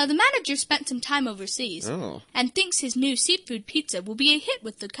that? The manager spent some time overseas and thinks his new seafood pizza will be a hit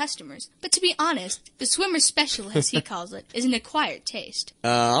with the customers. But to be honest, the swimmer special, as he calls it, is an acquired taste.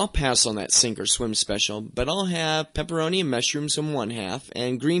 I'll pass on that sink or swim special, but I'll have pepperoni and mushrooms on one half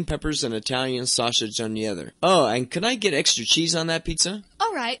and green peppers and Italian sausage on the other. Oh, and could I get extra cheese on that pizza?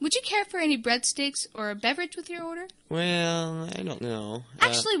 All right. Would you care for any breadsticks or a beverage with your order? Well, I don't know.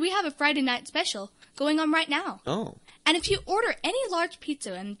 Actually, we have a Friday night special going on right now. Oh. And if you order any large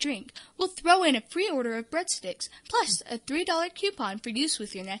pizza and a drink, we'll throw in a free order of breadsticks, plus a $3 coupon for use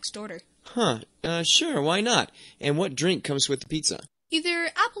with your next order. Huh. Sure, why not? And what drink comes with the pizza? Either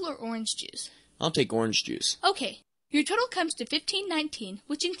apple or orange juice. I'll take orange juice. Okay. Your total comes to $15.19,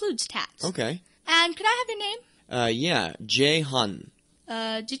 which includes tax. Okay. And could I have your name? Yeah, Jay Han.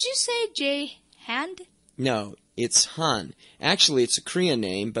 Did you say Jay Hand? No, it's Han. Actually, it's a Korean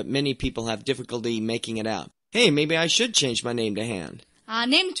name, but many people have difficulty making it out. Hey, maybe I should change my name to Hand.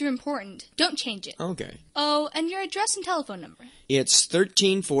 Names are important. Don't change it. Okay. Oh, and your address and telephone number. It's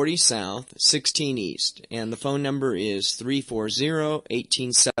 1340 South, 16 East, and the phone number is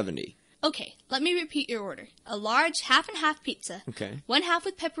 340-1870. Okay, let me repeat your order. A large half-and-half pizza. Okay. One half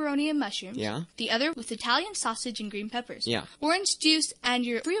with pepperoni and mushrooms. Yeah. The other with Italian sausage and green peppers. Yeah. Orange juice and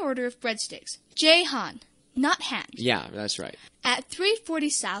your free order of breadsticks. J. Han, not Hand. Yeah, that's right. At 340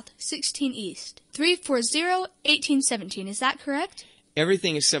 South, 16 East. 340-1817, is that correct?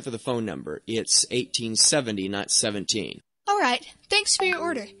 Everything except for the phone number. It's 1870, not 17. All right. Thanks for your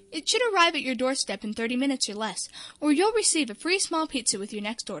order. It should arrive at your doorstep in 30 minutes or less, or you'll receive a free small pizza with your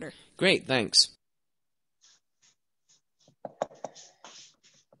next order. Great, thanks.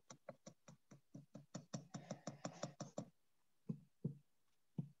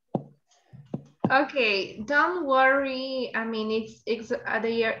 Okay, don't worry. I mean, they speak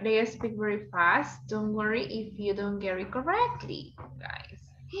very fast. Don't worry if you don't get it correctly, guys.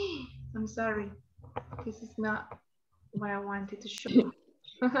 I'm sorry. This is not what I wanted to show.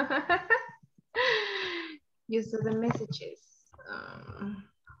 You saw the messages.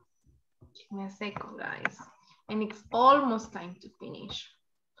 Give me a second, guys. And it's almost time to finish.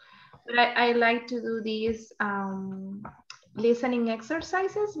 But I like to do this listening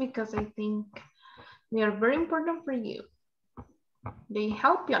exercises because I think they are very important for you. They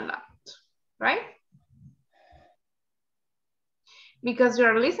help you a lot, right? Because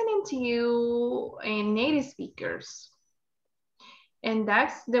you're listening to you in native speakers. And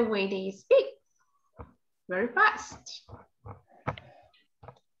that's the way they speak, very fast.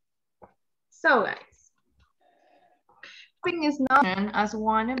 So guys, thing is known as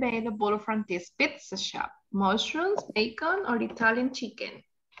one available from this pizza shop. Mushrooms, bacon, or Italian chicken?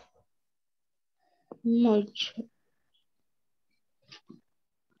 Mucho.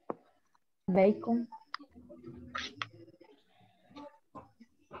 Bacon.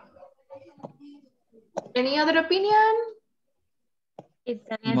 Any other opinion?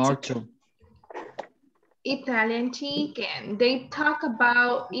 Mucho. Italian chicken. They talk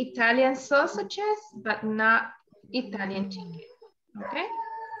about Italian sausages, but not Italian chicken. Okay.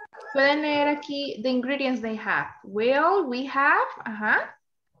 Pueden leer aquí the ingredients they have. Well, we have,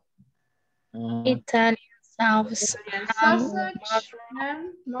 Italian sauce. Italian sausage,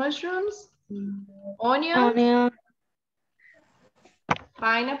 mushrooms, onion,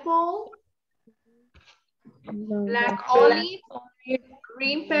 pineapple, black olive,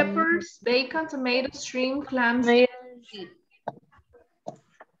 green peppers, bacon, tomatoes, shrimp, clams.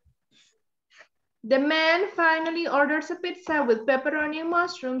 The man finally orders a pizza with pepperoni and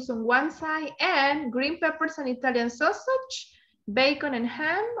mushrooms on one side and green peppers and Italian sausage, bacon and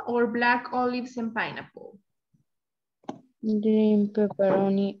ham, or black olives and pineapple. Green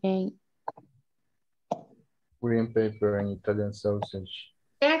pepperoni and green pepper and Italian sausage.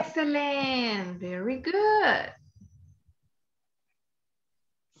 Excellent, very good.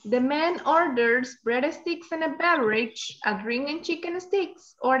 The man orders breadsticks and a beverage, a drink and chicken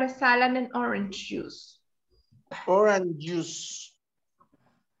sticks, or a salad and orange juice. Orange juice.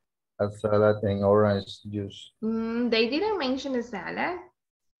 A salad and orange juice. They didn't mention a salad.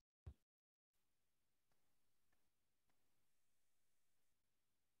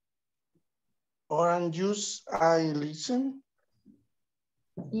 Orange juice, I listen.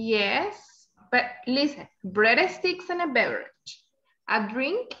 Yes, but listen, breadsticks and a beverage, a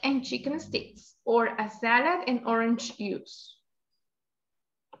drink and chicken sticks, or a salad and orange juice.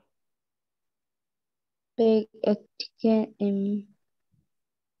 chicken and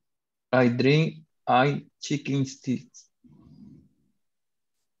I drink chicken sticks.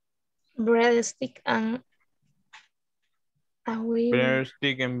 Breadstick and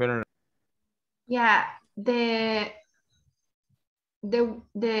Breadstick and better. Yeah, the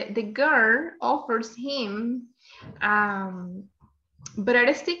girl offers him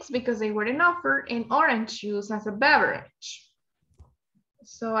breadsticks because they were an offer and orange juice as a beverage.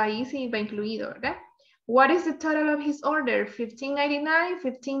 So ahí sí va incluido, ¿verdad? What is the total of his order? $15.99,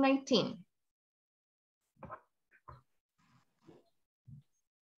 $15.19.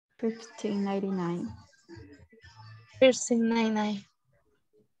 $15.99. $15.99.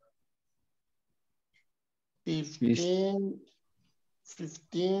 15,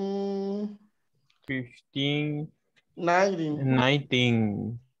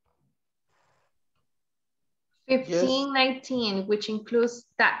 19. $15.19, which includes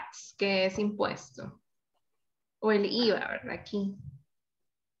tax, que es impuesto. O el IVA, ¿verdad? Aquí.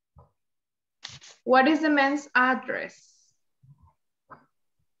 What is the man's address?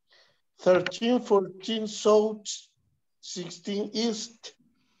 1314 South, 16 East.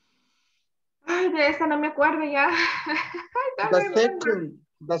 Ay, de esa no me acuerdo ya.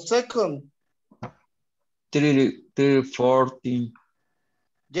 The second. 314.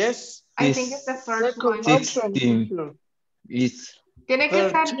 Yes. I think it's the first one. 16. Tiene que ser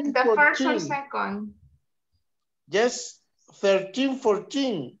 13, the first or 14. second. Yes,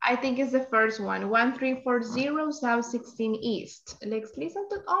 1314. I think it's the first one. 1340 South 16 East. Let's listen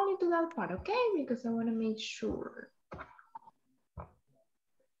to only to that part, okay? Because I want to make sure.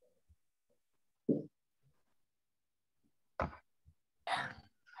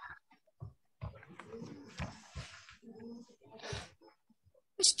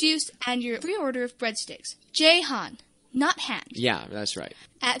 Juice and your free order of breadsticks. J. Han, not hand. Yeah, that's right.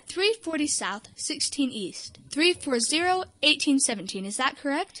 At 340 South, 16 East, 340-1817. Is that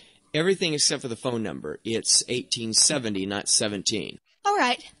correct? Everything except for the phone number. It's 1870, not 17. All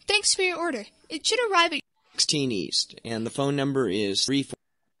right. Thanks for your order. It should arrive at 16 East, and the phone number is 34.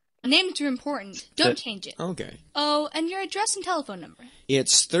 Names are important. Don't change it. Okay. Oh, and your address and telephone number.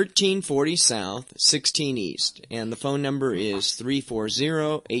 It's 1340 South, 16 East, and the phone number is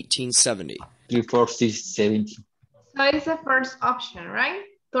 340-1870. 34670. So it's the first option, right?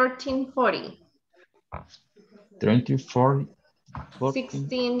 1340. 2040.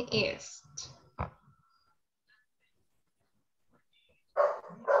 16 East.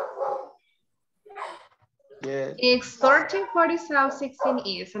 Yes. It's 1340 South 16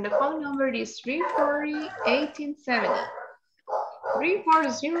 East, and the phone number is 340-1870.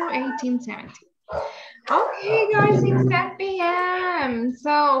 340-1870. Okay, guys, it's 10 p.m.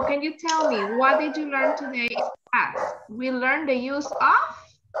 So, can you tell me, what did you learn today in class? We learned the use of?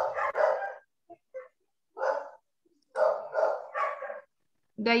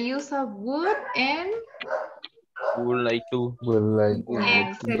 The use of would and? Would like to.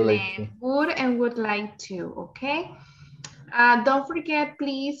 Excellent. Would and would like to, okay? Don't forget,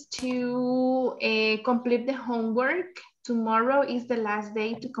 please, to complete the homework. Tomorrow is the last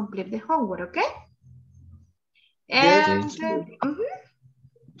day to complete the homework, okay? And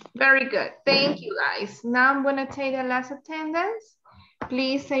very good. Thank you, guys. Now I'm going to take the last attendance.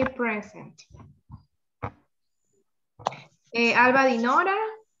 Please say present. Alba Dinora.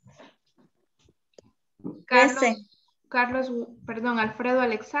 Alfredo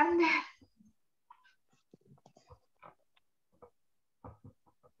Alexander.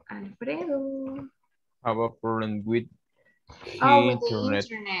 Alfredo. Have a problem with with the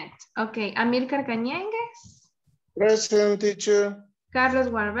internet. Okay, Amilcar Cañengues. Present, teacher. Carlos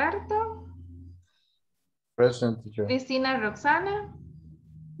Gualberto. Present, teacher. Cristina Roxana.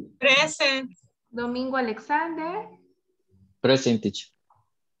 Present. Domingo Alexander. Present, teacher.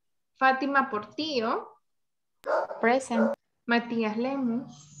 Fátima Portillo. Present. Matías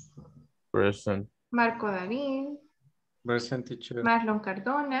Lemus. Present. Marco David. Present, teacher. Marlon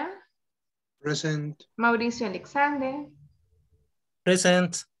Cardona. Present. Mauricio Alexander.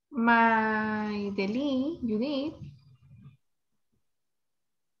 Present. Maideli Judith.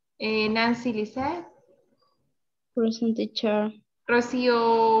 Nancy Lisette. Present, teacher.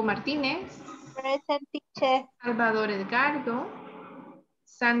 Rocío Martínez. Present, teacher. Salvador Edgardo.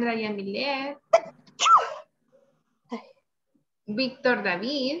 Sandra Yamilet. Víctor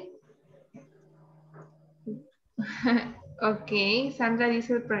David. Ok, Sandra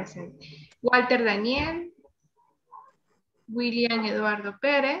dice present. Walter Daniel. William Eduardo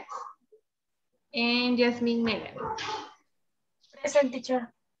Pérez. And Jasmine Melanie. Present,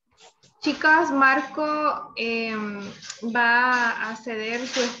 teacher. Chicas, Marco va a ceder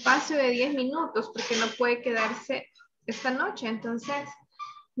su espacio de 10 minutos porque no puede quedarse esta noche. Entonces,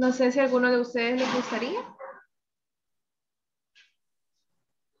 no sé si a alguno de ustedes les gustaría.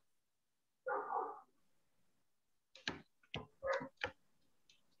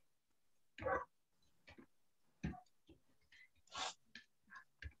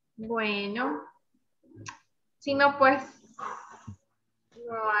 Bueno, si no, pues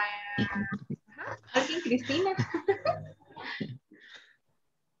 ¿alguien? Cristina.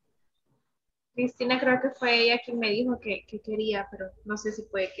 Cristina creo que fue ella quien me dijo que quería, pero no sé si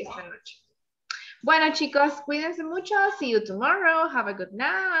puede que esta noche. Bueno, chicos, cuídense mucho. See you tomorrow. Have a good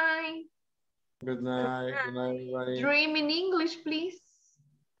night. Good night. Good night, everybody. Dream in English, please.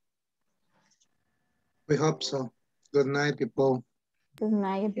 We hope so. Good night, people. Good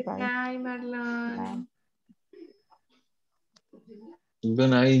night, everybody. Good night, Marlon. Good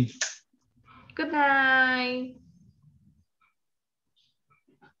night. Good night.